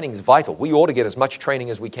wrong, training is vital. We ought to get as much training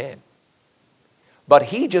as we can. But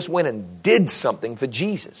he just went and did something for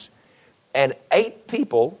Jesus. And 8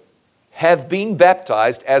 people have been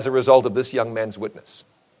baptized as a result of this young man's witness.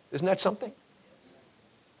 Isn't that something?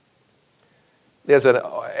 There's an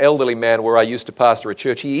elderly man where I used to pastor a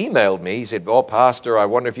church. He emailed me. He said, oh, pastor, I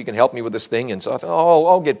wonder if you can help me with this thing. And so I thought, oh,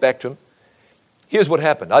 I'll get back to him. Here's what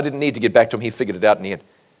happened. I didn't need to get back to him. He figured it out in the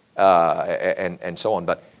end. And so on.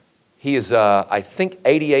 But he is, I think,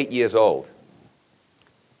 88 years old.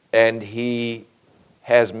 And he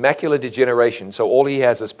has macular degeneration, so all he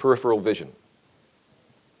has is peripheral vision.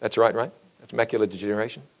 That's right? That's macular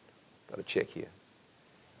degeneration. Got to check here.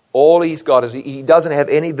 All he's got is, he doesn't have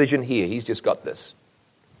any vision here. He's just got this.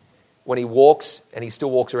 When he walks, and he still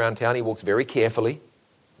walks around town, he walks very carefully.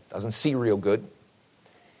 Doesn't see real good.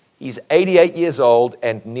 He's 88 years old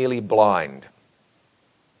and nearly blind.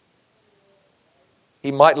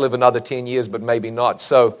 He might live another 10 years, but maybe not.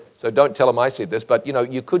 So don't tell him I said this, but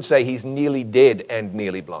you could say he's nearly dead and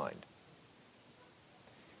nearly blind.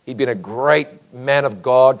 He'd been a great man of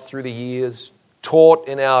God through the years, taught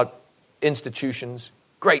in our institutions,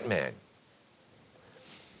 great man.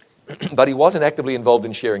 But he wasn't actively involved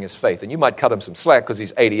in sharing his faith. And you might cut him some slack because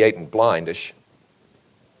he's 88 and blindish.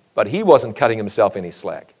 But he wasn't cutting himself any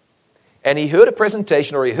slack. And he heard a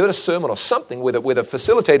presentation or he heard a sermon or something where the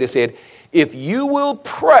facilitator said, if you will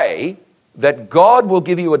pray that God will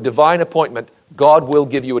give you a divine appointment, God will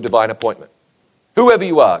give you a divine appointment. Whoever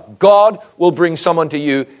you are, God will bring someone to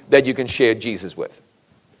you that you can share Jesus with.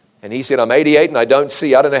 And he said, I'm 88 and I don't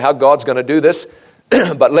know how God's going to do this,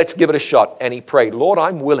 but let's give it a shot. And he prayed, Lord,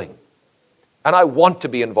 I'm willing. and I want to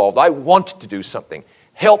be involved. I want to do something.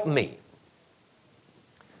 Help me.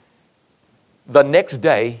 The next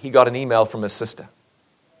day, he got an email from his sister.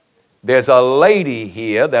 There's a lady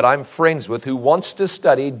here that I'm friends with who wants to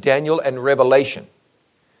study Daniel and Revelation,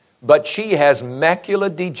 but she has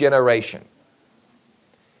macular degeneration.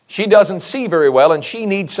 She doesn't see very well, and she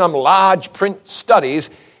needs some large print studies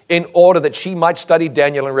in order that she might study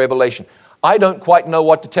Daniel and Revelation. I don't quite know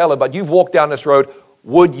what to tell her, but you've walked down this road.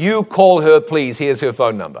 Would you call her, please? Here's her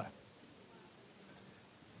phone number.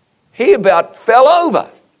 He about fell over.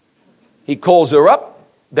 He calls her up.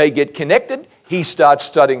 They get connected. He starts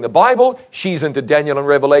studying the Bible. She's into Daniel and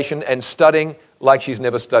Revelation and studying like she's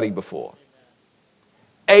never studied before.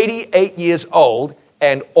 88 years old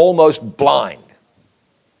and almost blind.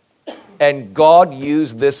 And God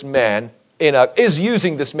used this man is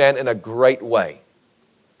using this man in a great way.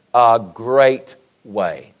 A great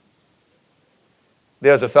way.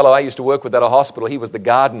 There's a fellow I used to work with at a hospital. He was the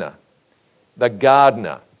gardener. The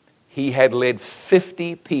gardener. He had led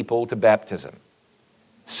 50 people to baptism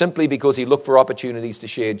simply because he looked for opportunities to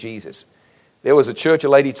share Jesus. There was a church a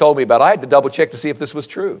lady told me about. I had to double check to see if this was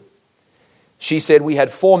true. She said we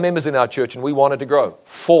had 4 members in our church and we wanted to grow.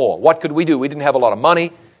 4. What could we do? We didn't have a lot of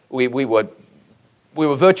money. We were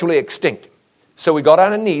virtually extinct. So we got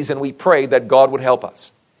on our knees and we prayed that God would help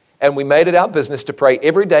us. And we made it our business to pray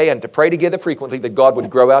every day and to pray together frequently that God would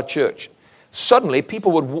grow our church. Suddenly,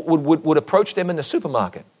 people would approach them in the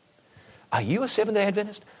supermarket. Are you a Seventh-day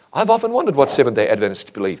Adventist? I've often wondered what Seventh-day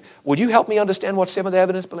Adventists believe. Would you help me understand what Seventh-day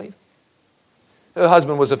Adventists believe? Her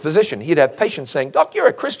husband was a physician. He'd have patients saying, Doc, you're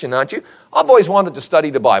a Christian, aren't you? I've always wanted to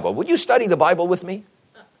study the Bible. Would you study the Bible with me?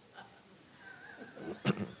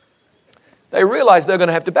 They realized they're going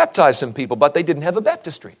to have to baptize some people, but they didn't have a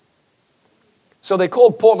baptistry. So they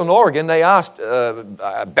called Portland, Oregon. They asked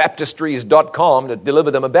baptistries.com to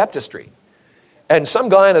deliver them a baptistry. And some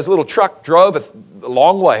guy in his little truck drove a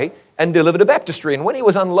long way and delivered a baptistry. And when he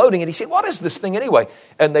was unloading it, he said, what is this thing anyway?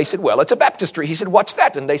 And they said, well, it's a baptistry. He said, what's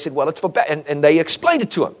that? And they said, well, it's for and they explained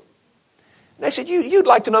it to him. And they said, you'd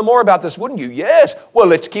like to know more about this, wouldn't you? Yes. Well,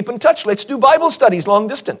 let's keep in touch. Let's do Bible studies long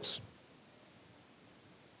distance.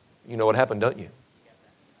 You know what happened, don't you?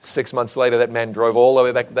 6 months later, that man drove all the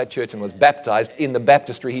way back to that church and was baptized in the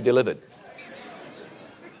baptistry he delivered.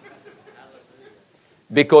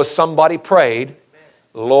 Because somebody prayed,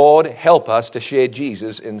 Lord, help us to share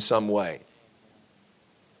Jesus in some way.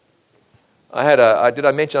 I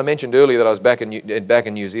mentioned earlier that I was back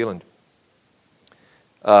in New Zealand.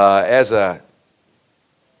 I'll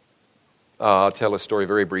tell a story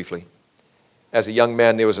very briefly. As a young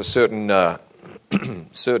man, there was a certain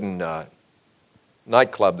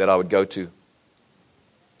nightclub that I would go to.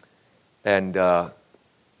 And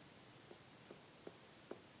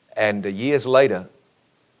years later,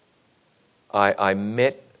 I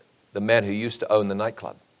met the man who used to own the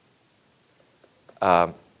nightclub.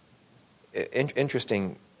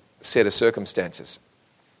 Interesting set of circumstances.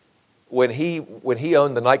 When he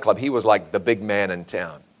owned the nightclub, he was like the big man in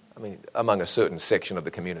town. I mean, among a certain section of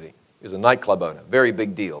the community. He was a nightclub owner, very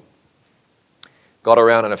big deal. Got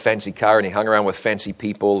around in a fancy car and he hung around with fancy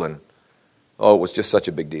people and, it was just such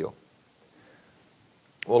a big deal.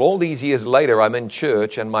 Well, all these years later, I'm in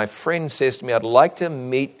church and my friend says to me, I'd like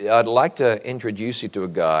to introduce you to a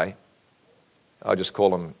guy. I'll just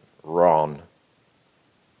call him Ron.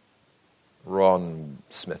 Ron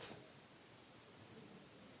Smith.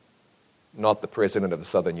 Not the president of the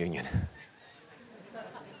Southern Union.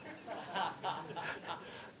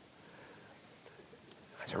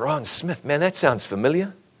 I said, Ron Smith, man, that sounds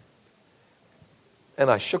familiar. And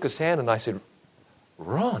I shook his hand and I said,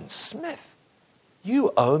 Ron Smith,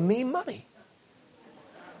 you owe me money.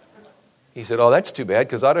 He said, that's too bad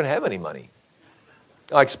because I don't have any money.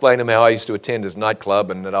 I explained to him how I used to attend his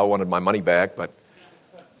nightclub and that I wanted my money back.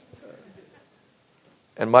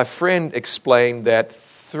 And my friend explained that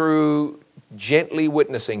through gently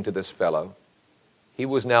witnessing to this fellow, he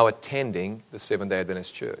was now attending the Seventh-day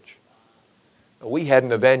Adventist Church. We had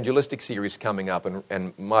an evangelistic series coming up,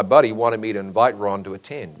 and my buddy wanted me to invite Ron to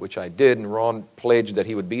attend, which I did, and Ron pledged that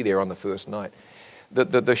he would be there on the first night.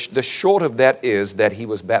 The short of that is that he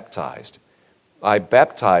was baptized. I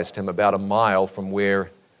baptized him about a mile from where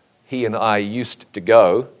he and I used to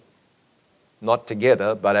go, not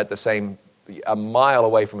together, but at the same, a mile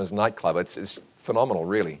away from his nightclub. It's phenomenal,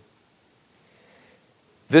 really.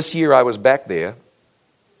 This year I was back there,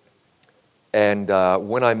 and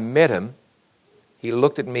when I met him, he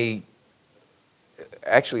looked at me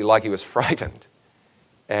actually like he was frightened.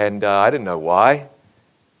 And I didn't know why.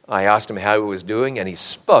 I asked him how he was doing, and he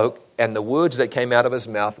spoke, and the words that came out of his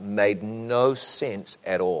mouth made no sense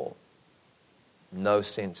at all. No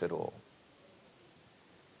sense at all.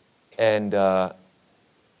 And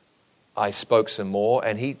I spoke some more,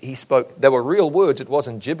 and he spoke. There were real words. It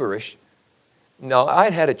wasn't gibberish. Now,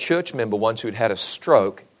 I'd had a church member once who'd had a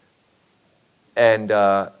stroke, and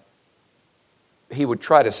he would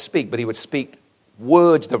try to speak, but he would speak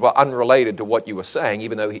words that were unrelated to what you were saying,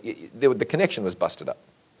 even though the connection was busted up.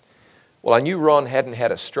 Well, I knew Ron hadn't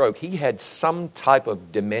had a stroke. He had some type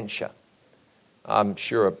of dementia. I'm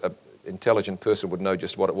sure an intelligent person would know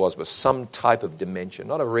just what it was, but some type of dementia.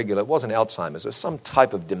 Not a regular, it wasn't Alzheimer's, it was some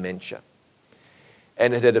type of dementia.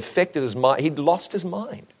 And it had affected his mind. He'd lost his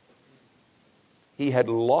mind. He had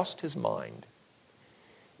lost his mind.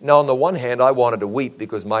 Now, on the one hand, I wanted to weep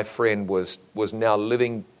because my friend was now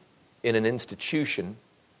living in an institution,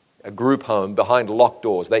 a group home, behind locked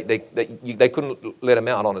doors. They couldn't let him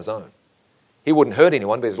out on his own. He wouldn't hurt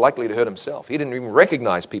anyone, but he was likely to hurt himself. He didn't even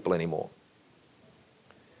recognize people anymore.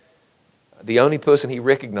 The only person he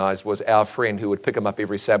recognized was our friend who would pick him up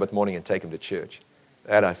every Sabbath morning and take him to church.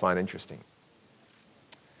 That I find interesting.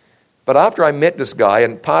 But after I met this guy,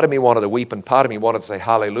 and part of me wanted to weep and part of me wanted to say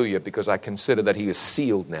hallelujah because I consider that he is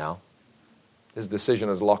sealed now. His decision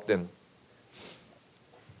is locked in.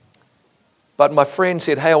 But my friend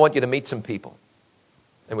said, hey, I want you to meet some people.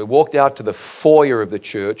 And we walked out to the foyer of the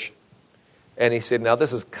church. And he said, now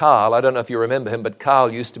this is Carl. I don't know if you remember him, but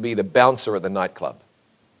Carl used to be the bouncer at the nightclub.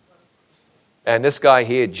 And this guy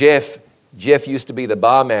here, Jeff used to be the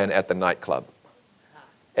barman at the nightclub.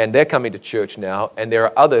 And they're coming to church now. And there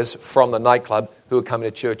are others from the nightclub who are coming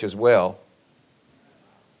to church as well.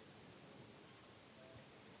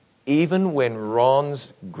 Even when Ron's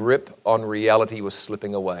grip on reality was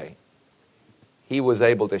slipping away, he was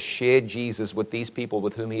able to share Jesus with these people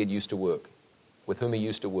with whom he used to work.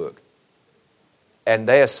 And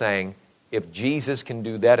they are saying, if Jesus can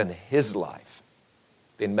do that in his life,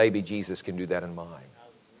 then maybe Jesus can do that in mine.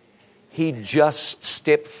 He just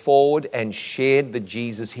stepped forward and shared the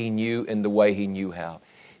Jesus he knew in the way he knew how.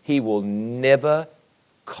 He will never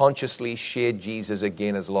consciously share Jesus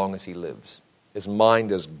again as long as he lives. His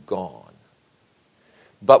mind is gone.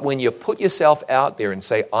 But when you put yourself out there and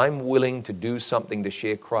say, I'm willing to do something to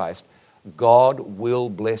share Christ, God will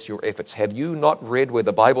bless your efforts. Have you not read where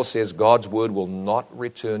the Bible says God's word will not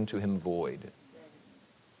return to him void?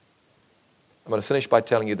 I'm going to finish by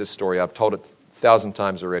telling you this story. I've told it 1,000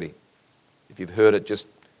 times already. If you've heard it, just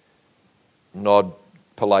nod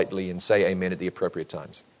politely and say amen at the appropriate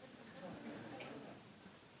times.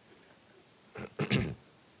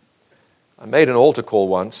 I made an altar call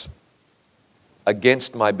once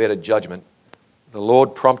against my better judgment. The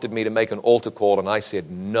Lord prompted me to make an altar call, and I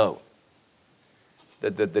said no.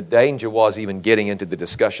 The danger was even getting into the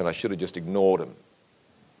discussion. I should have just ignored him.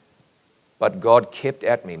 But God kept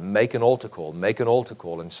at me, make an altar call,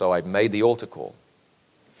 and so I made the altar call.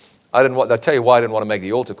 I'll tell you why I didn't want to make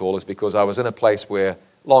the altar call is because I was in a place where,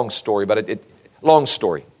 long story.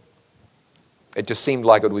 It just seemed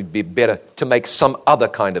like it would be better to make some other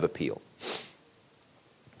kind of appeal.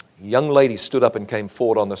 A young lady stood up and came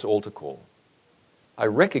forward on this altar call. I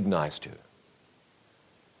recognized her.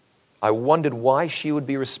 I wondered why she would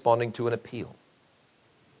be responding to an appeal.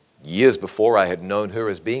 Years before, I had known her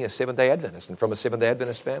as being a Seventh-day Adventist and from a Seventh-day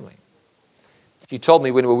Adventist family. She told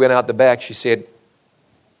me when we went out the back, she said,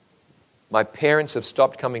 my parents have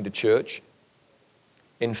stopped coming to church.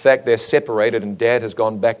 In fact, they're separated and Dad has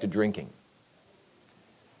gone back to drinking.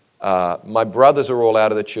 My brothers are all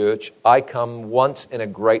out of the church. I come once in a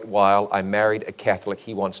great while. I married a Catholic.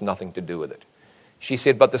 He wants nothing to do with it. She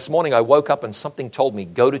said, but this morning I woke up and something told me,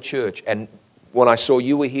 go to church. And when I saw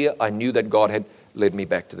you were here, I knew that God had led me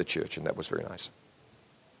back to the church, and that was very nice.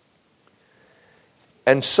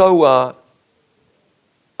 And so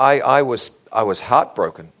I was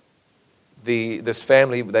heartbroken. This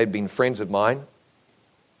family, they'd been friends of mine,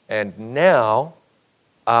 and now,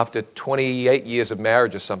 after 28 years of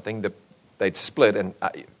marriage or something, they'd split, and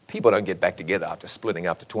people don't get back together after splitting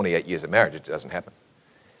after 28 years of marriage. It doesn't happen.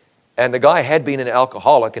 And the guy had been an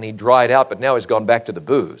alcoholic, and he dried out, but now he's gone back to the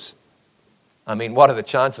booze. I mean, what are the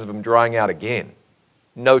chances of him drying out again?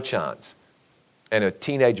 No chance. And her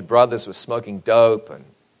teenage brothers were smoking dope, and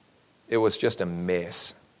it was just a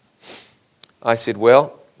mess. I said,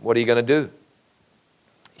 well, what are you going to do?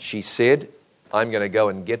 She said, I'm going to go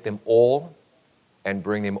and get them all and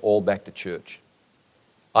bring them all back to church.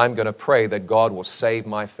 I'm going to pray that God will save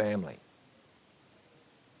my family.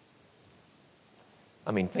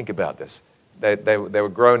 I mean, think about this. They were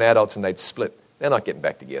grown adults and they'd split. They're not getting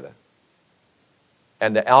back together.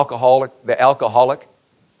 And the alcoholic,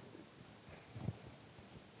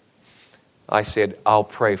 I said, I'll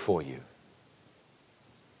pray for you.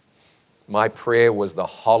 my prayer was the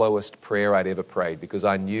hollowest prayer I'd ever prayed, because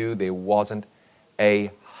I knew there wasn't a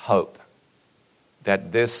hope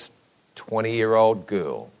that this 20-year-old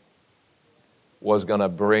girl was going to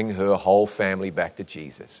bring her whole family back to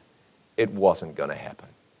Jesus. It wasn't going to happen.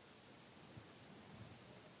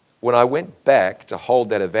 When I went back to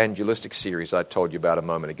hold that evangelistic series I told you about a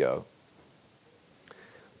moment ago,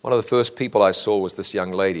 one of the first people I saw was this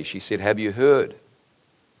young lady. She said, "Have you heard?"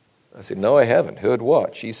 I said, "No, I haven't." "Heard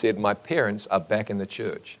what?" She said, "My parents are back in the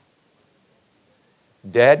church.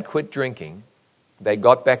 Dad quit drinking. They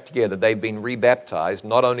got back together. They've been rebaptized.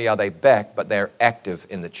 Not only are they back, but they're active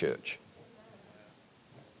in the church."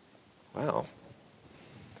 Wow.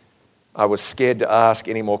 I was scared to ask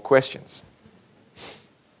any more questions.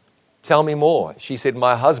 "Tell me more." She said,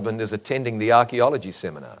 "My husband is attending the archaeology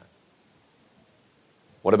seminar."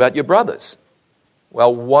 "What about your brothers?"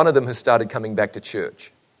 "Well, one of them has started coming back to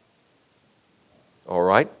church." All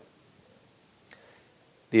right.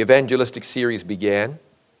 The evangelistic series began.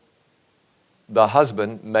 The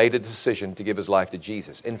husband made a decision to give his life to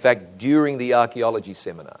Jesus. In fact, during the archaeology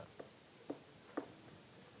seminar,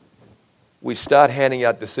 we start handing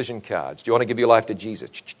out decision cards. "Do you want to give your life to Jesus?"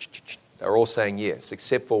 They're all saying yes,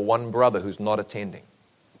 except for one brother who's not attending.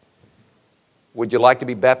 "Would you like to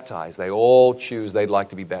be baptized?" They all choose they'd like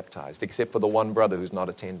to be baptized, except for the one brother who's not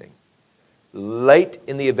attending. Late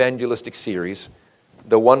in the evangelistic series,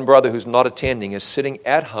 the one brother who's not attending is sitting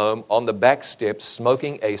at home on the back steps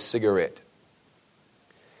smoking a cigarette.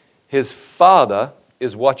 His father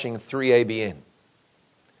is watching 3ABN.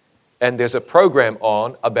 And there's a program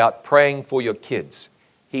on about praying for your kids.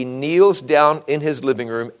 He kneels down in his living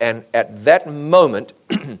room and at that moment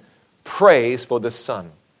prays for the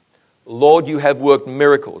son. "Lord, you have worked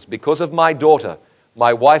miracles. Because of my daughter,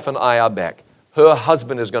 my wife and I are back. Her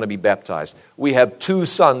husband is going to be baptized. We have 2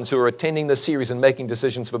 sons who are attending the series and making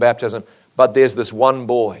decisions for baptism, but there's this one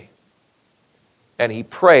boy." And he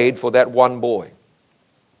prayed for that one boy.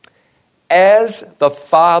 As the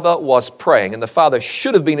father was praying, and the father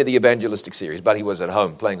should have been at the evangelistic series, but he was at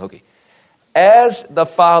home playing hooky. As the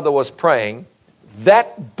father was praying,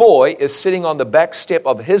 that boy is sitting on the back step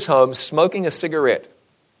of his home smoking a cigarette.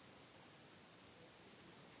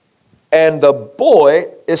 And the boy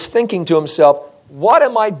is thinking to himself, "What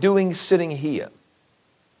am I doing sitting here?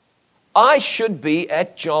 I should be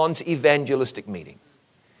at John's evangelistic meeting."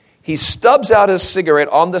 He stubs out his cigarette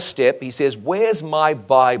on the step. He says, "Where's my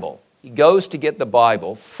Bible?" He goes to get the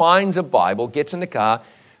Bible, finds a Bible, gets in the car,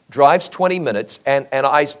 drives 20 minutes, and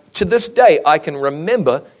to this day, I can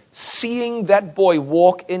remember seeing that boy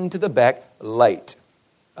walk into the back late,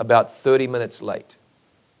 about 30 minutes late.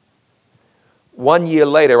 1 year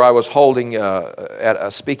later, I was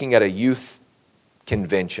speaking at a youth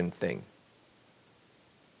convention thing.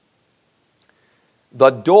 The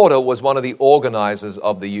daughter was one of the organizers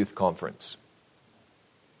of the youth conference.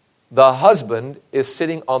 The husband is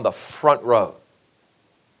sitting on the front row.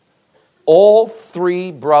 All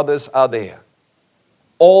 3 brothers are there,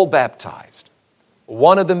 all baptized.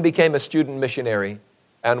 One of them became a student missionary,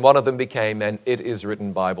 and one of them became an It Is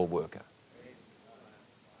Written Bible worker.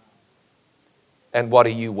 And what are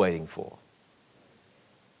you waiting for?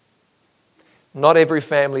 Not every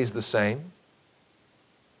family is the same.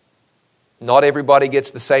 Not everybody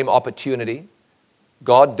gets the same opportunity.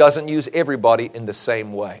 God doesn't use everybody in the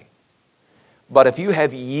same way. But if you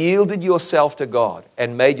have yielded yourself to God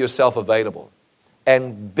and made yourself available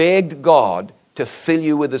and begged God to fill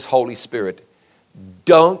you with His Holy Spirit,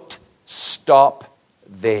 don't stop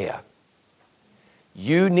there.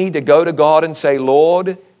 You need to go to God and say,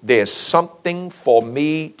 "Lord, there's something for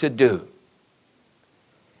me to do."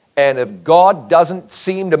 And if God doesn't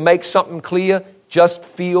seem to make something clear, just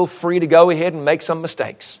feel free to go ahead and make some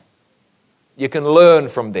mistakes. You can learn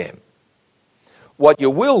from them. What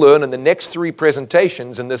you will learn in the next 3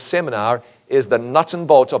 presentations in this seminar is the nuts and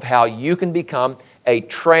bolts of how you can become a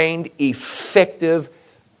trained, effective,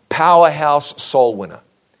 powerhouse soul winner.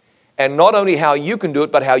 And not only how you can do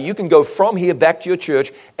it, but how you can go from here back to your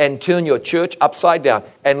church and turn your church upside down.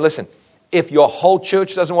 And listen, if your whole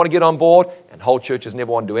church doesn't want to get on board, and whole churches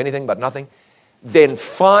never want to do anything but nothing, then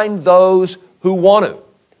find those who want to.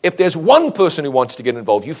 If there's one person who wants to get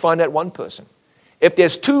involved, you find that one person. If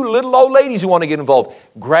there's 2 little old ladies who want to get involved,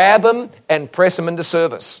 grab them and press them into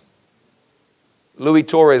service. Louis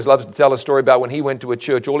Torres loves to tell a story about when he went to a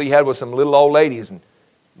church. All he had was some little old ladies, and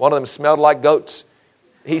one of them smelled like goats.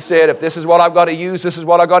 He said, "If this is what I've got to use, this is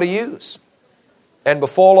what I've got to use." And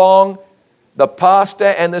before long, the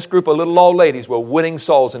pastor and this group of little old ladies were winning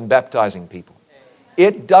souls and baptizing people.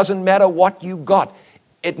 It doesn't matter what you got.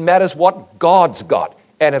 It matters what God's got.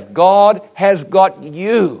 And if God has got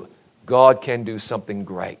you, God can do something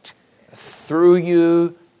great through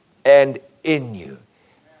you and in you.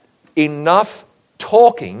 Enough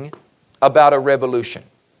talking about a revolution.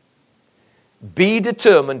 Be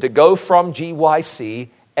determined to go from GYC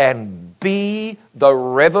and be the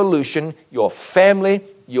revolution your family,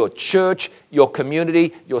 your church, your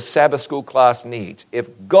community, your Sabbath school class needs. If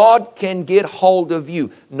God can get hold of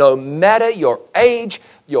you, no matter your age,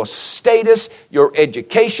 your status, your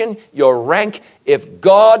education, your rank, if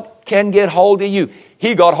God can get hold of you.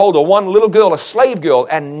 He got hold of one little girl, a slave girl,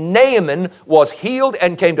 and Naaman was healed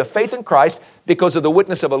and came to faith in Christ because of the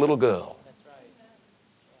witness of a little girl.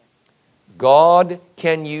 God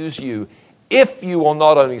can use you if you will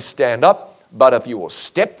not only stand up, but if you will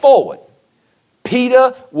step forward.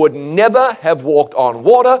 Peter would never have walked on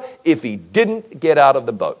water if he didn't get out of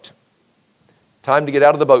the boat. Time to get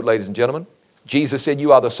out of the boat, ladies and gentlemen. Jesus said,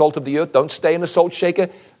 you are the salt of the earth. Don't stay in a salt shaker.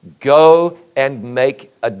 Go and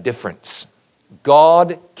make a difference.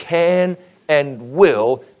 God can and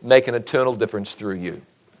will make an eternal difference through you.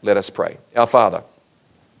 Let us pray. Our Father,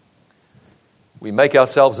 we make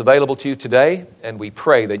ourselves available to you today, and we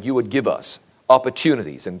pray that you would give us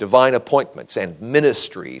opportunities and divine appointments and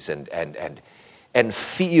ministries and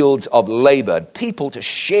fields of labor, people to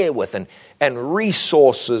share with and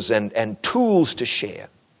resources and tools to share.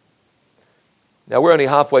 Now, we're only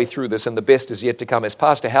halfway through this, and the best is yet to come. As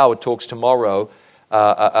Pastor Howard talks tomorrow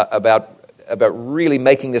about really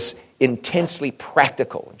making this intensely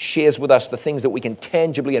practical and shares with us the things that we can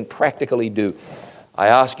tangibly and practically do, I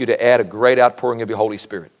ask you to add a great outpouring of your Holy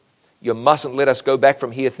Spirit. You mustn't let us go back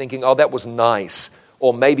from here thinking, oh, that was nice,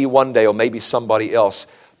 or maybe one day, or maybe somebody else.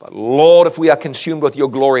 But Lord, if we are consumed with your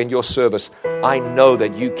glory and your service, I know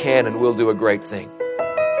that you can and will do a great thing.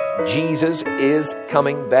 Jesus is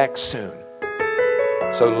coming back soon.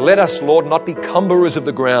 So let us, Lord, not be cumberers of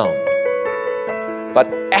the ground,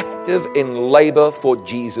 but active in labor for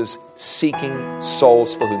Jesus, seeking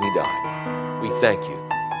souls for whom he died. We thank you,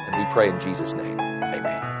 and we pray in Jesus' name.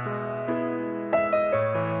 Amen.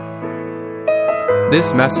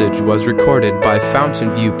 This message was recorded by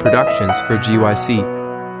Fountain View Productions for GYC.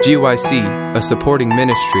 GYC, a supporting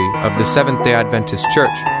ministry of the Seventh-day Adventist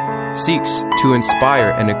Church, seeks to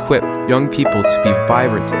inspire and equip young people to be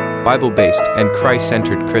vibrant, Bible-based, and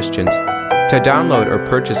Christ-centered Christians. To download or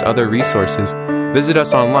purchase other resources, visit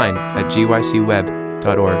us online at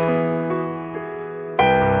gycweb.org.